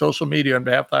censoring social media on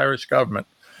behalf of the Irish government.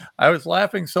 I was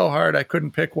laughing so hard I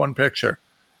couldn't pick one picture.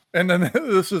 And then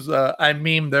this is I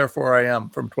meme, therefore I am,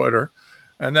 from Twitter.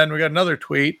 And then we got another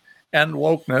tweet, and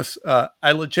wokeness.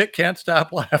 I legit can't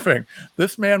stop laughing.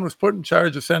 This man was put in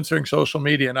charge of censoring social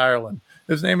media in Ireland.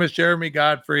 His name is Jeremy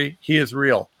Godfrey. He is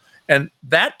real. And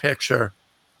that picture,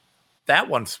 that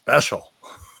one's special.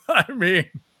 I mean,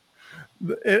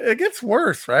 it gets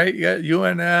worse, right? You got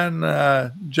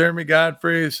UNN, Jeremy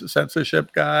Godfrey's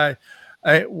censorship guy.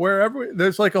 Wherever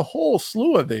there's like a whole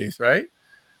slew of these, right?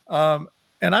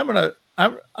 And I'm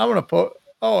gonna put.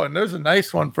 Oh, and there's a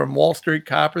nice one from Wall Street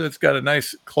Copper that's got a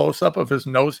nice close up of his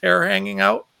nose hair hanging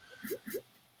out.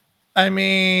 I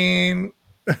mean,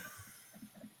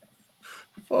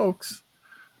 folks.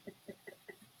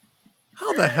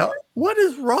 How the hell? What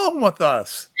is wrong with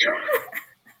us?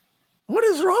 What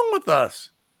is wrong with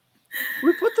us?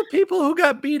 We put the people who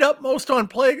got beat up most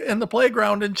in the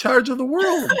playground in charge of the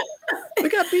world. They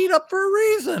got beat up for a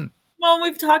reason. Well,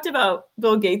 we've talked about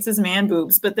Bill Gates's man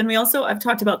boobs, but then I've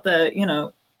talked about the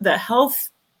health,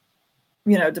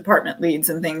 department leads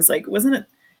and things like, wasn't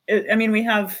it? We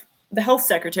have the health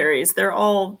secretaries. They're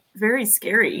all very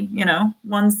scary.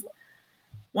 One's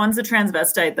a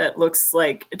transvestite that looks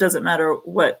like it doesn't matter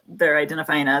what they're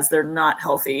identifying as, they're not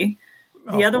healthy.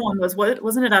 The other one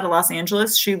wasn't it out of Los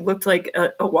Angeles? She looked like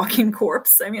a walking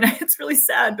corpse. It's really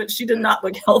sad, but she did not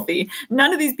look healthy.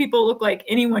 None of these people look like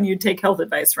anyone you'd take health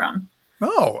advice from.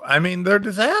 No, they're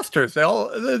disasters.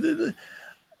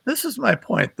 This is my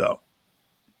point, though.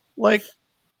 Like,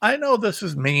 I know this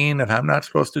is mean, and I'm not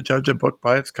supposed to judge a book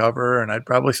by its cover, and I'd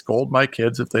probably scold my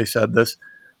kids if they said this,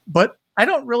 but I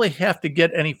don't really have to get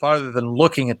any farther than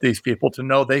looking at these people to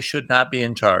know they should not be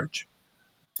in charge.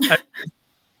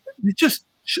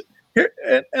 Here,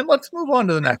 and let's move on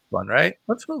to the next one, right?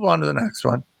 Let's move on to the next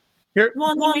one. Here,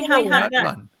 we have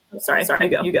that. Sorry,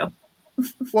 you go.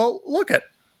 Well, look at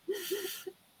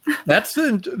that's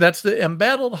the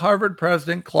embattled Harvard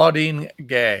president Claudine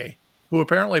Gay, who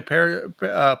apparently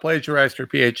plagiarized her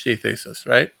PhD thesis,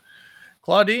 right?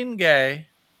 Claudine Gay,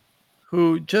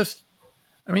 who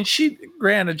she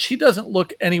doesn't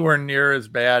look anywhere near as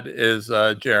bad as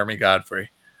Jeremy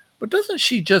Godfrey, but does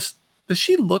she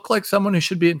look like someone who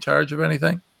should be in charge of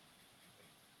anything?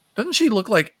 Doesn't she look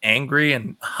like angry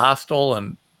and hostile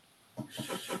and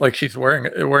like she's wearing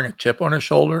a chip on her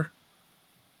shoulder?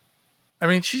 I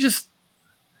mean, she just,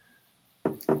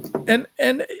 and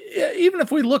even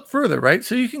if we look further, right?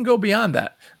 So you can go beyond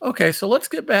that. Okay, so let's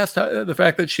get past the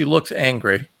fact that she looks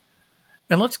angry,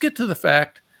 and let's get to the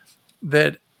fact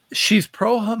that she's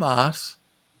pro-Hamas.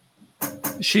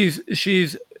 She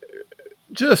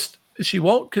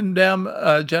won't condemn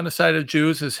genocide of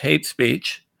Jews as hate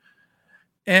speech,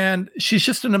 and she's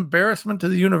just an embarrassment to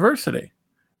the university,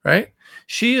 right?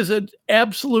 She is an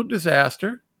absolute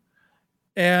disaster,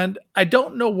 and I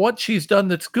don't know what she's done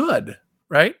that's good,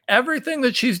 right? Everything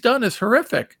that she's done is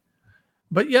horrific,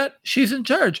 but yet she's in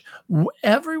charge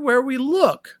everywhere we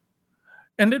look.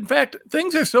 And in fact,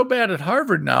 things are so bad at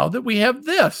Harvard now that we have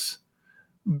this.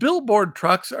 Billboard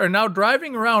trucks are now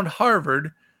driving around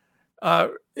Harvard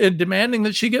and demanding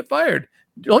that she get fired.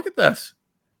 Look at this.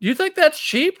 Do you think that's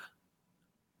cheap?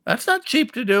 That's not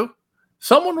cheap to do.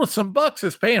 Someone with some bucks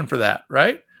is paying for that,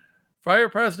 right? Fire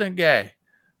President Gay.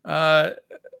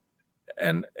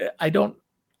 And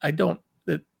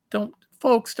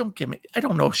folks, don't give me, I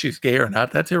don't know if she's gay or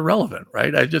not. That's irrelevant,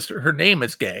 right? Her name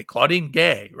is Gay, Claudine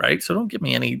Gay, right? So don't give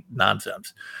me any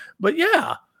nonsense. But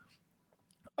yeah,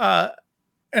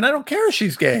 and I don't care if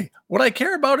she's gay. What I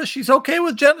care about is she's okay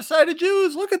with genocide of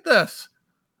Jews. Look at this.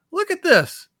 Look at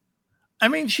this. I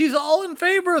mean, she's all in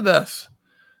favor of this.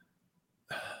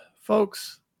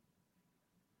 Folks,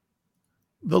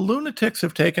 the lunatics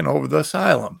have taken over the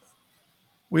asylum.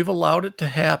 We've allowed it to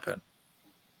happen.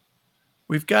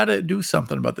 We've got to do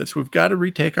something about this. We've got to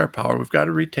retake our power. We've got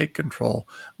to retake control.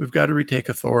 We've got to retake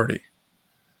authority.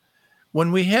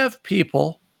 When we have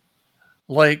people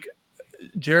like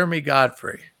Jeremy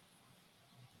Godfrey,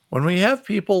 when we have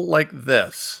people like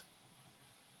this,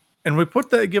 and we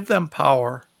give them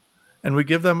power and we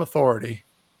give them authority,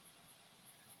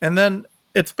 and then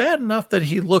it's bad enough that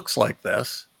he looks like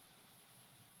this,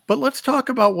 but let's talk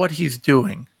about what he's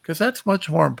doing, because that's much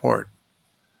more important.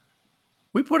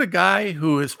 We put a guy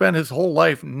who has spent his whole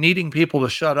life needing people to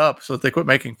shut up so that they quit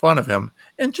making fun of him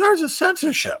in charge of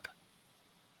censorship.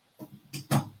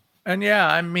 And yeah,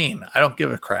 I'm mean. I don't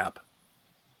give a crap.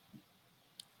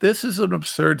 This is an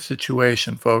absurd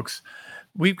situation, folks.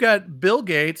 We've got Bill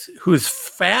Gates, who's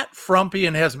fat, frumpy,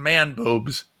 and has man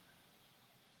boobs,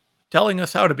 telling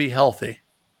us how to be healthy.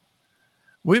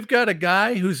 We've got a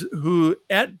guy who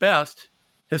at best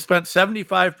has spent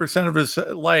 75% of his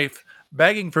life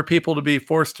begging for people to be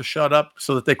forced to shut up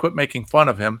so that they quit making fun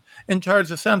of him, in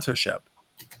charge of censorship.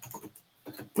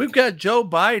 We've got Joe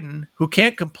Biden, who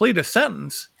can't complete a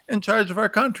sentence, in charge of our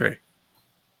country.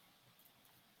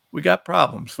 We got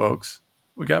problems, folks.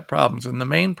 We got problems. And the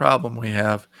main problem we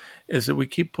have is that we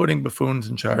keep putting buffoons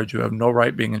in charge who have no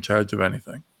right being in charge of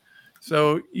anything.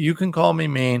 So you can call me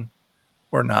mean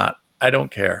or not. I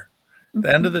don't care. At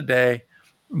the end of the day,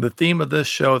 the theme of this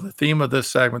show, the theme of this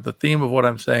segment, the theme of what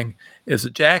I'm saying is the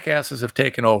jackasses have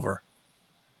taken over.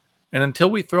 And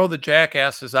until we throw the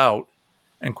jackasses out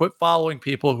and quit following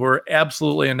people who are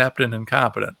absolutely inept and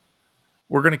incompetent,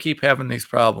 we're going to keep having these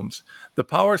problems. The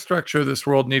power structure of this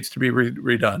world needs to be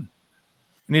redone.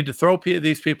 We need to throw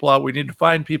these people out. We need to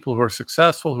find people who are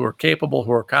successful, who are capable,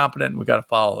 who are competent, and we got to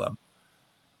follow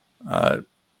them.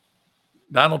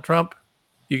 Donald Trump,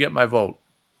 you get my vote.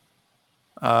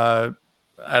 I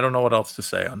don't know what else to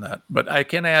say on that, but I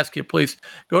can ask you, please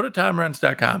go to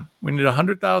TomRenz.com. We need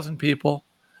 100,000 people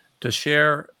to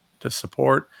share, to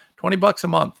support. $20 a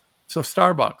month. So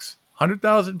Starbucks,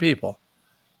 100,000 people.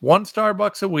 One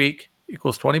Starbucks a week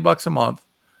equals $20 a month,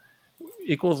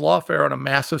 equals lawfare on a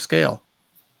massive scale.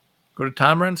 Go to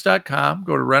TomRenz.com,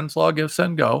 go to Renz Law Give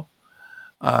Send Go,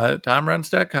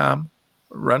 TomRenz.com,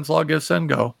 Renz Law Give Send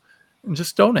Go, and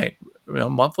just donate.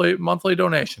 Monthly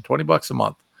donation, $20 a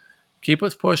month. Keep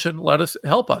us pushing. Let us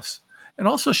help us. And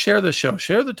also share the show.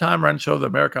 Share the Tom Renz Show, the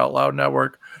America Out Loud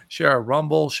Network. Share our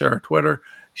Rumble. Share our Twitter.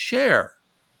 Share.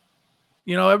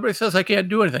 Everybody says I can't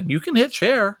do anything. You can hit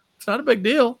share. It's not a big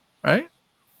deal, right?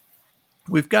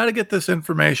 We've got to get this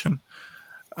information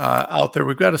out there.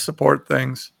 We've got to support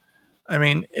things. I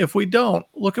mean, if we don't,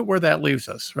 look at where that leaves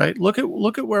us, right? Look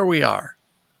at where we are.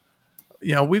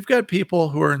 We've got people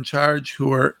who are in charge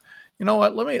who are, you know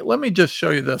what? Let me just show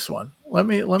you this one. Let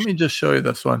me just show you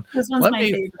this one. This one's my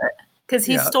favorite because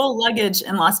he stole luggage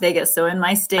in Las Vegas. So in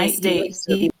my state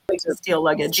he steal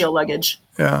luggage.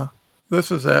 Yeah. This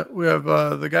is it. We have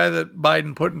the guy that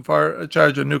Biden put in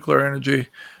charge of nuclear energy,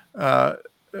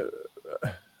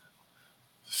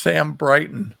 Sam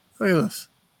Brighton. Look at this.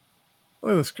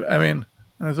 Look at this. I mean,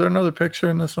 is there another picture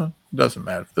in this one? It doesn't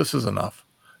matter. This is enough.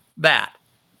 That's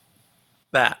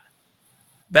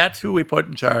who we put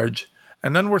in charge.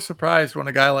 And then we're surprised when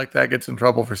a guy like that gets in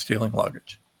trouble for stealing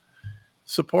luggage.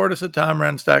 support us at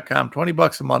tomrenz.com,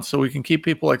 $20 a month, so we can keep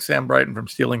people like Sam Brighton from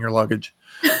stealing your luggage.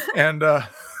 And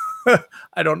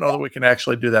I don't know that we can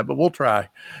actually do that, but we'll try.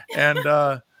 And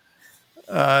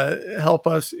help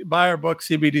us buy our book,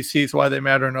 CBDCs, Why They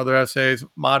Matter, and Other Essays,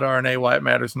 Mod RNA, Why It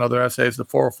Matters, and Other Essays, the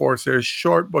 404 series,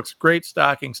 short books, great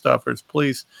stocking stuffers.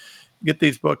 Please get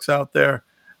these books out there.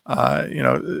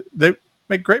 They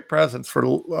make great presents for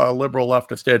liberal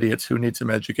leftist idiots who need some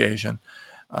education.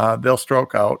 They'll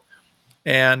stroke out.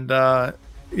 And,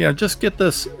 just get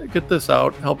this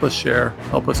out. Help us share.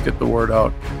 Help us get the word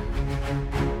out.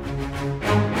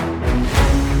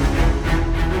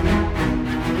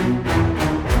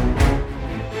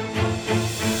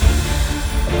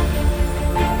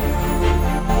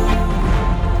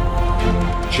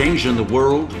 Changing the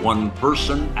world one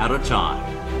person at a time.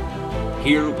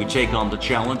 Here we take on the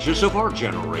challenges of our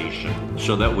generation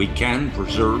so that we can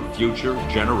preserve future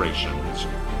generations.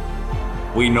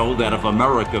 We know that if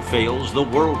America fails, the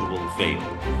world will fail.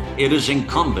 It is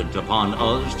incumbent upon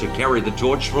us to carry the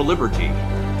torch for liberty.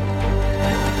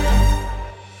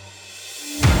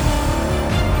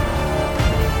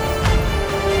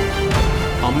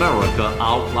 America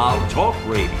Out Loud Talk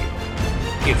Radio.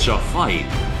 It's a fight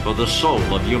for the soul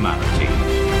of humanity.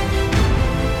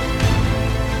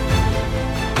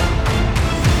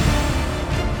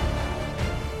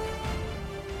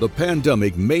 The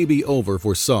pandemic may be over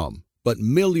for some, but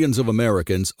millions of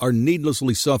Americans are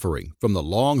needlessly suffering from the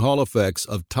long-haul effects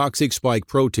of toxic spike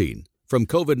protein from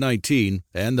COVID-19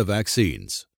 and the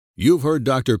vaccines. You've heard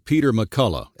Dr. Peter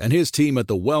McCullough and his team at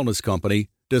the Wellness Company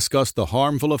discuss the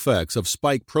harmful effects of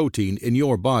spike protein in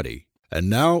your body,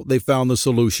 and now they found the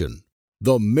solution.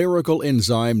 The miracle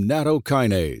enzyme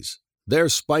nattokinase. Their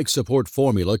spike support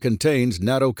formula contains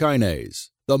nattokinase,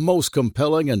 the most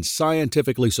compelling and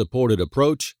scientifically supported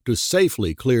approach to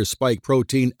safely clear spike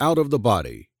protein out of the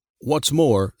body. What's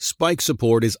more, spike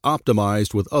support is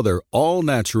optimized with other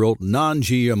all-natural,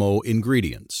 non-GMO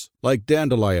ingredients, like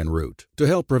dandelion root, to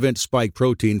help prevent spike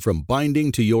protein from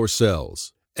binding to your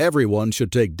cells. Everyone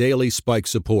should take daily spike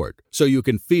support so you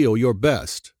can feel your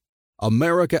best.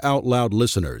 America Out Loud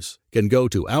listeners can go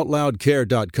to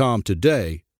OutLoudCare.com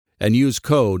today and use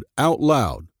code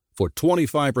OUTLOUD for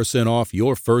 25% off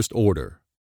your first order.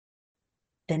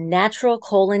 The Natural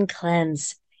Colon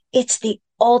Cleanse. It's the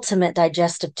ultimate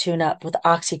digestive tune-up with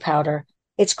Oxy Powder.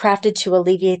 It's crafted to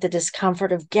alleviate the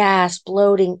discomfort of gas,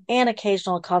 bloating, and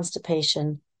occasional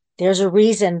constipation. There's a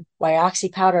reason why Oxy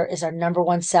Powder is our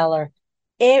 #1 seller.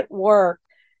 It works.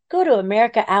 Go to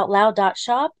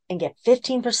AmericaOutloud.shop and get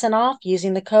 15% off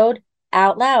using the code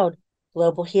OUTLOUD.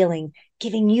 Global Healing,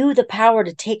 giving you the power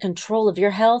to take control of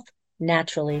your health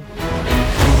naturally.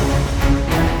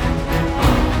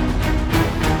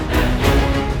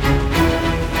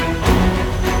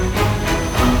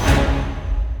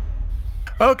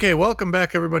 Okay, welcome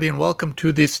back, everybody, and welcome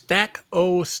to the Stack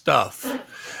O Stuff.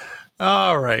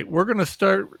 All right, we're going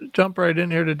to jump right in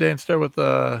here today and start with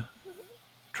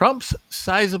Trump's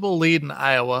sizable lead in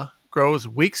Iowa grows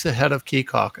weeks ahead of key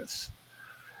caucus.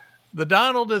 The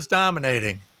Donald is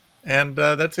dominating, and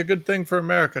that's a good thing for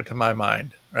America, to my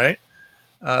mind, right?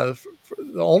 The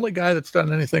only guy that's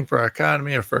done anything for our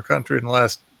economy or for our country in the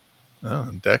last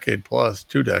decade plus,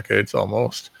 2 decades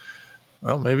almost,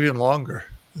 well, maybe even longer.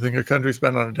 I think our country's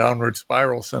been on a downward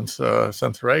spiral since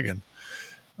Reagan.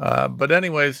 But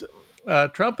anyways,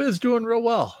 Trump is doing real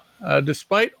well.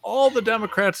 Despite all the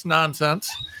Democrats' nonsense,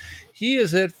 he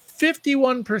is at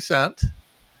 51%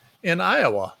 in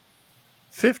Iowa.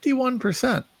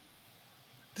 51%.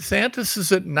 DeSantis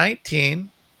is at 19%.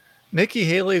 Nikki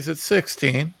Haley's at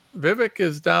 16%. Vivek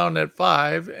is down at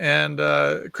 5%. And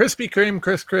Krispy Kreme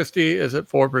Chris Christie is at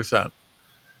 4%.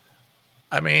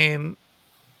 I mean,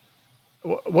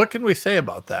 what can we say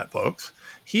about that, folks?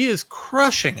 He is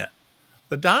crushing it.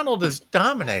 The Donald is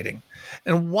dominating.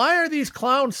 And why are these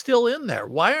clowns still in there?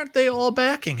 Why aren't they all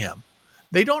backing him?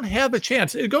 They don't have a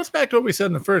chance. It goes back to what we said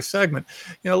in the first segment.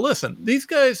 Listen, these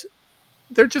guys,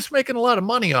 they're just making a lot of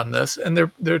money on this, and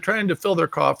they're trying to fill their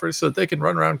coffers so that they can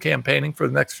run around campaigning for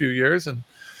the next few years and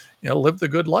live the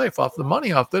good life off the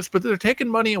money off this. But they're taking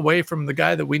money away from the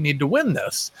guy that we need to win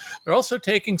this. They're also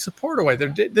taking support away.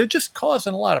 They're just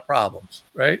causing a lot of problems,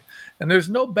 right? And there's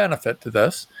no benefit to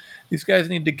this. These guys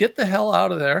need to get the hell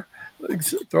out of there,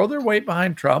 throw their weight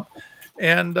behind Trump,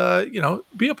 and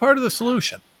be a part of the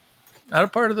solution, not a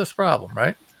part of this problem,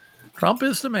 right? Trump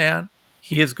is the man.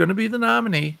 He is going to be the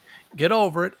nominee. Get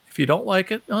over it. If you don't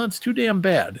like it, it's too damn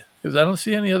bad, because I don't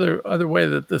see any other way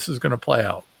that this is going to play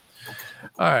out.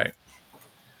 All right.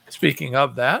 Speaking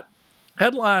of that,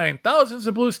 Headline, thousands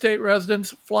of blue state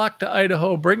residents flock to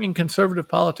Idaho, bringing conservative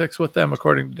politics with them,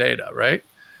 according to data, right?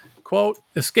 Quote,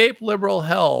 escape liberal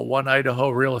hell, one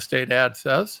Idaho real estate ad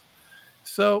says.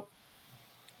 So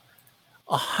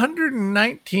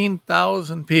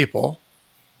 119,000 people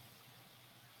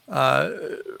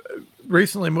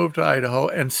recently moved to Idaho,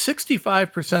 and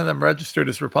 65% of them registered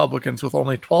as Republicans, with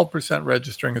only 12%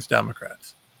 registering as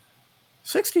Democrats.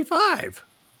 65.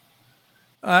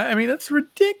 I mean, that's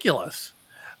ridiculous.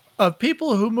 Of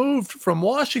people who moved from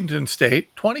Washington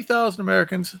State, 20,000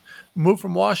 Americans moved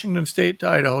from Washington State to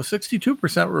Idaho.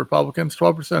 62% were Republicans,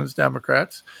 12% is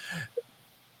Democrats.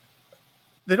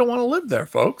 They don't want to live there,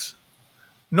 folks.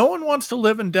 No one wants to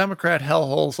live in Democrat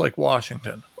hellholes like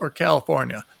Washington or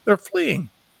California. They're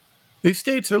fleeing. These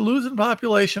states are losing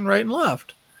population right and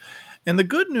left. And the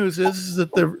good news is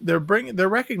that they're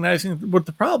recognizing what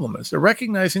the problem is. They're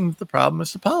recognizing that the problem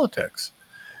is the politics.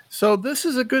 So this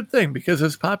is a good thing, because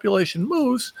as population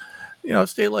moves, a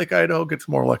state like Idaho gets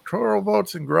more electoral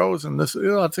votes and grows, and this,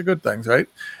 it's a good thing, right?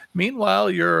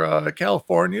 Meanwhile, your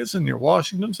Californias and your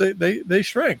Washingtons, they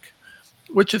shrink,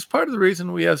 which is part of the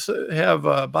reason we have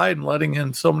Biden letting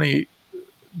in so many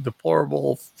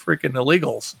deplorable freaking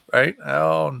illegals, right?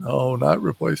 Oh no, not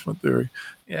replacement theory.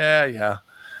 Yeah.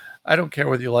 I don't care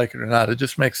whether you like it or not. It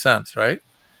just makes sense, right?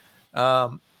 I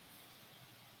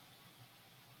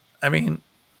mean,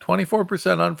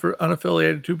 24%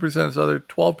 unaffiliated, 2% is other,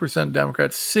 12%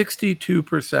 Democrats,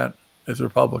 62% is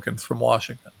Republicans from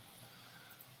Washington.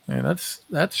 I mean,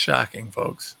 that's shocking,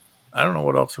 folks. I don't know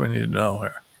what else we need to know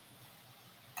here.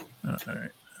 All right.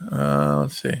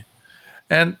 Let's see.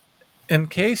 And in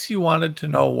case you wanted to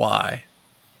know why,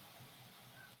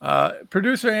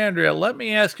 producer Andrea, let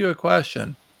me ask you a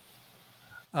question.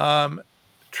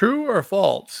 True or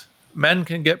false? Men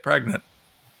can get pregnant.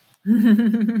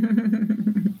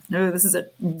 No, this is a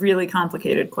really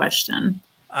complicated question.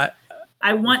 I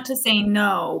want to say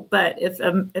no, but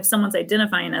if someone's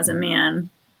identifying as a man,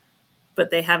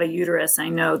 but they have a uterus, I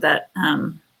know that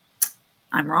I'm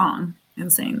wrong in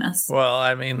saying this. Well,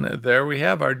 I mean, there we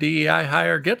have our DEI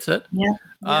hire gets it. Yeah.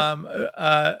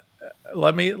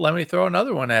 Let me throw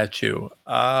another one at you.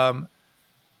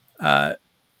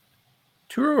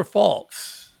 True or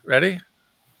false? Ready?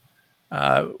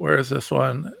 Where is this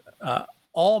one?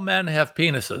 All men have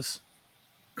penises.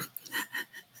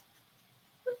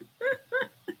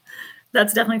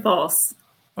 That's definitely false.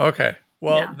 Okay.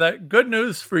 Well, the good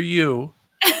news for you.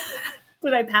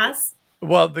 Did I pass?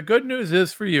 Well, the good news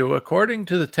is for you, according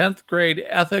to the 10th grade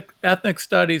ethnic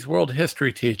studies world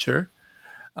history teacher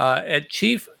at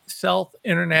Chief Sealth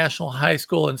International High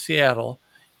School in Seattle,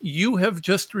 you have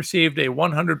just received a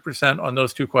 100% on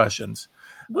those two questions.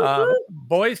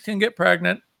 Boys can get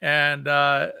pregnant, and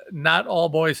not all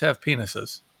boys have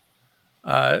penises.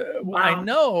 Wow. I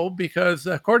know, because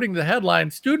according to the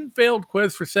headline, student failed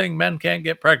quiz for saying men can't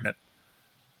get pregnant.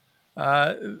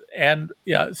 So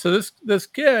this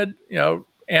kid,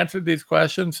 answered these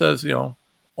questions, says,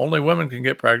 only women can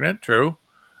get pregnant. True.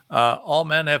 All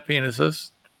men have penises.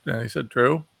 And he said,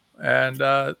 true. And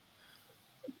you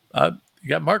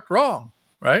got marked wrong,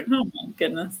 right? Oh my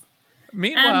goodness.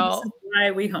 Meanwhile, and this is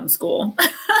why we homeschool.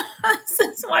 This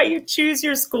is why you choose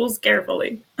your schools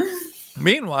carefully.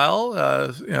 Meanwhile,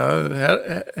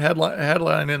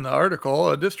 headline in the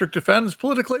article: a district defends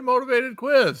politically motivated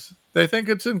quiz. They think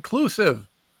it's inclusive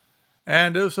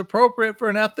and is appropriate for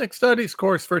an ethnic studies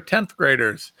course for 10th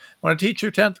graders. I want to teach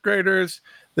your 10th graders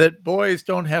that boys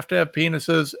don't have to have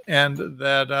penises, and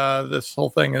that this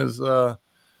whole thing is,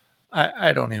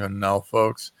 I don't even know,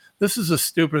 folks. This is the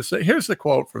stupidest thing. Here's the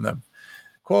quote from them.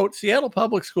 Quote, Seattle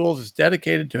Public Schools is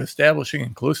dedicated to establishing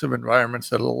inclusive environments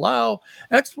that allow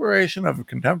exploration of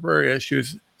contemporary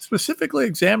issues, specifically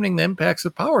examining the impacts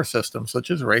of power systems such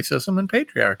as racism and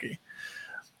patriarchy.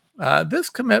 This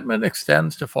commitment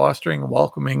extends to fostering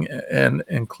welcoming and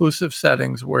inclusive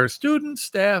settings where students,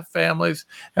 staff, families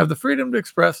have the freedom to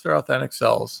express their authentic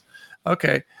selves.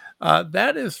 Okay,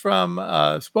 that is from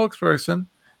spokesperson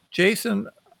Jason.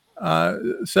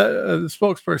 The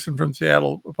spokesperson from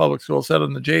Seattle Public Schools said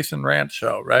on the Jason Renz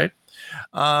Show, right?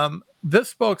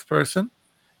 This spokesperson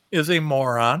is a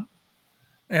moron.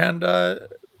 And,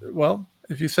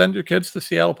 if you send your kids to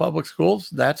Seattle Public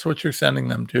Schools, that's what you're sending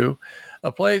them to.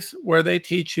 A place where they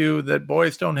teach you that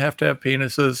boys don't have to have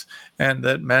penises and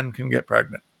that men can get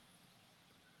pregnant.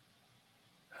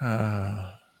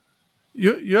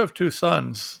 You have two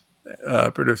sons,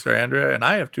 producer Andrea, and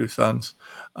I have two sons.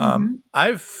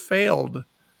 I've failed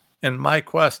in my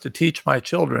quest to teach my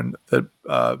children that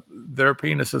their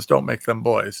penises don't make them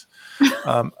boys.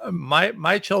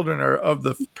 My children are of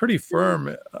the pretty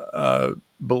firm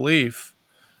belief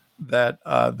that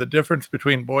the difference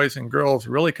between boys and girls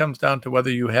really comes down to whether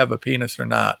you have a penis or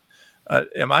not.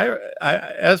 Am I,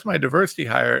 as my diversity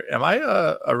hire, am I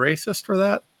a racist for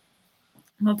that?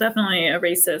 Well, definitely a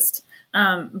racist.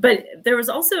 But there was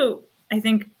also, I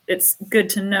think it's good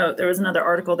to note, there was another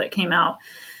article that came out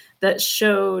that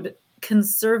showed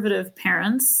conservative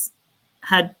parents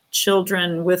had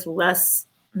children with less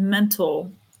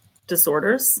mental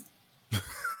disorders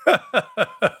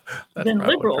than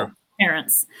liberal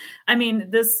parents. I mean,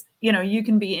 this, you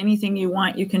can be anything you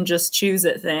want. You can just choose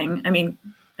it thing. I mean,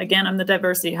 again, I'm the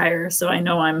diversity hire, so I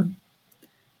know I'm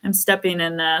stepping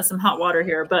in some hot water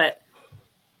here, but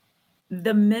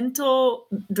the mental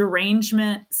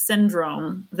derangement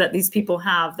syndrome that these people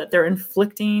have, that they're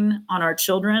inflicting on our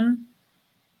children,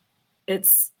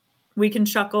 we can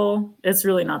chuckle. It's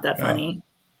really not that funny.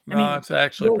 No, it's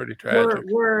actually pretty tragic.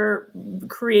 We're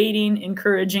creating,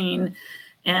 encouraging,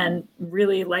 and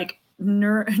really like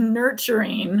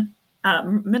nurturing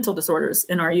mental disorders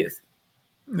in our youth.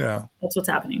 Yeah. That's what's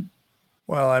happening.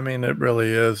 Well, I mean, it really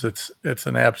is. It's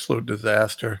an absolute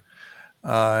disaster.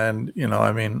 And,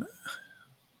 I mean,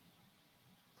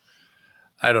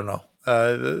 I don't know.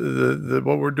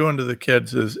 What we're doing to the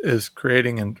kids is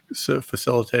creating and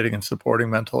facilitating and supporting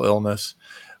mental illness.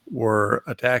 We're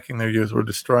attacking their youth. We're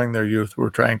destroying their youth. We're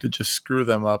trying to just screw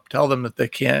them up, tell them that they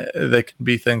can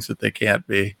be things that they can't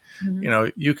be. Mm-hmm.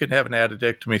 You can have an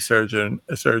addictomy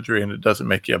surgery and it doesn't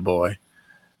make you a boy.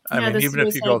 I mean, even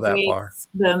if you go that far.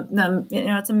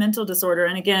 It's a mental disorder.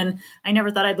 And again, I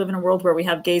never thought I'd live in a world where we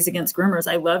have Gays Against Groomers.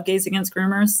 I love Gays Against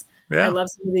Groomers. Yeah. I love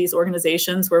some of these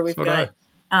organizations where we've got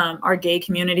our gay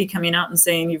community coming out and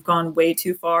saying you've gone way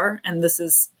too far. And this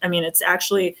is, it's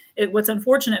actually, what's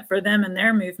unfortunate for them and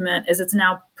their movement is it's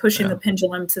now pushing the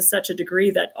pendulum to such a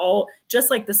degree that just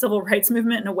like the civil rights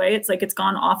movement in a way, it's like it's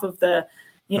gone off of the,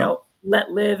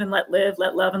 let live and let live,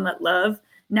 let love and let love.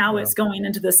 Now it's going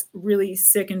into this really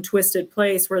sick and twisted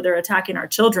place where they're attacking our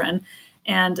children.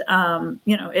 And, and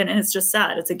it's just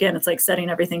sad. It's like setting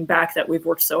everything back that we've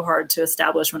worked so hard to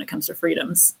establish when it comes to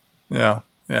freedoms. Yeah.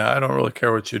 Yeah. I don't really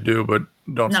care what you do, but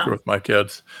don't screw with my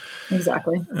kids.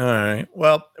 Exactly. All right.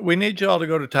 Well, we need you all to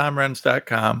go to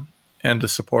tomrenz.com and to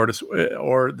support us,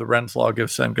 or the Renz Law Give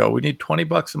Send Go. We need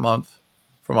 $20 a month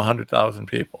from 100,000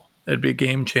 people. It'd be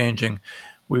game changing.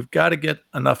 We've got to get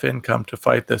enough income to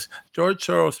fight this. George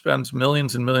Soros spends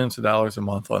millions and millions of dollars a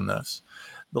month on this.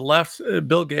 The left,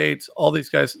 Bill Gates, all these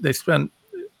guys, they spend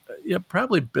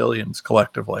probably billions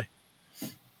collectively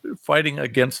fighting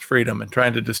against freedom and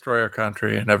trying to destroy our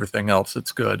country and everything else.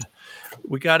 It's good.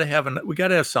 We got to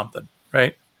have something,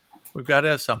 right? We've got to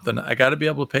have something. I got to be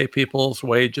able to pay people's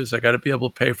wages. I got to be able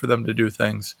to pay for them to do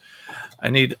things. I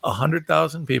need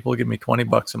 100,000 people to give me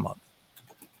 $20 a month.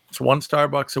 It's $1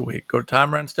 Starbucks a week. Go to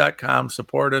TomRenz.com,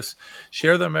 support us,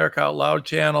 share the America Out Loud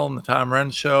channel and the Tom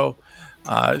Renz Show,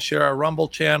 share our Rumble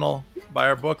channel, buy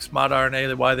our books, Mod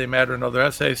RNA, Why They Matter and Other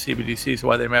Essays, CBDC's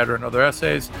Why They Matter and Other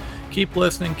Essays. Keep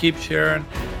listening, keep sharing,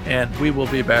 and we will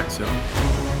be back soon.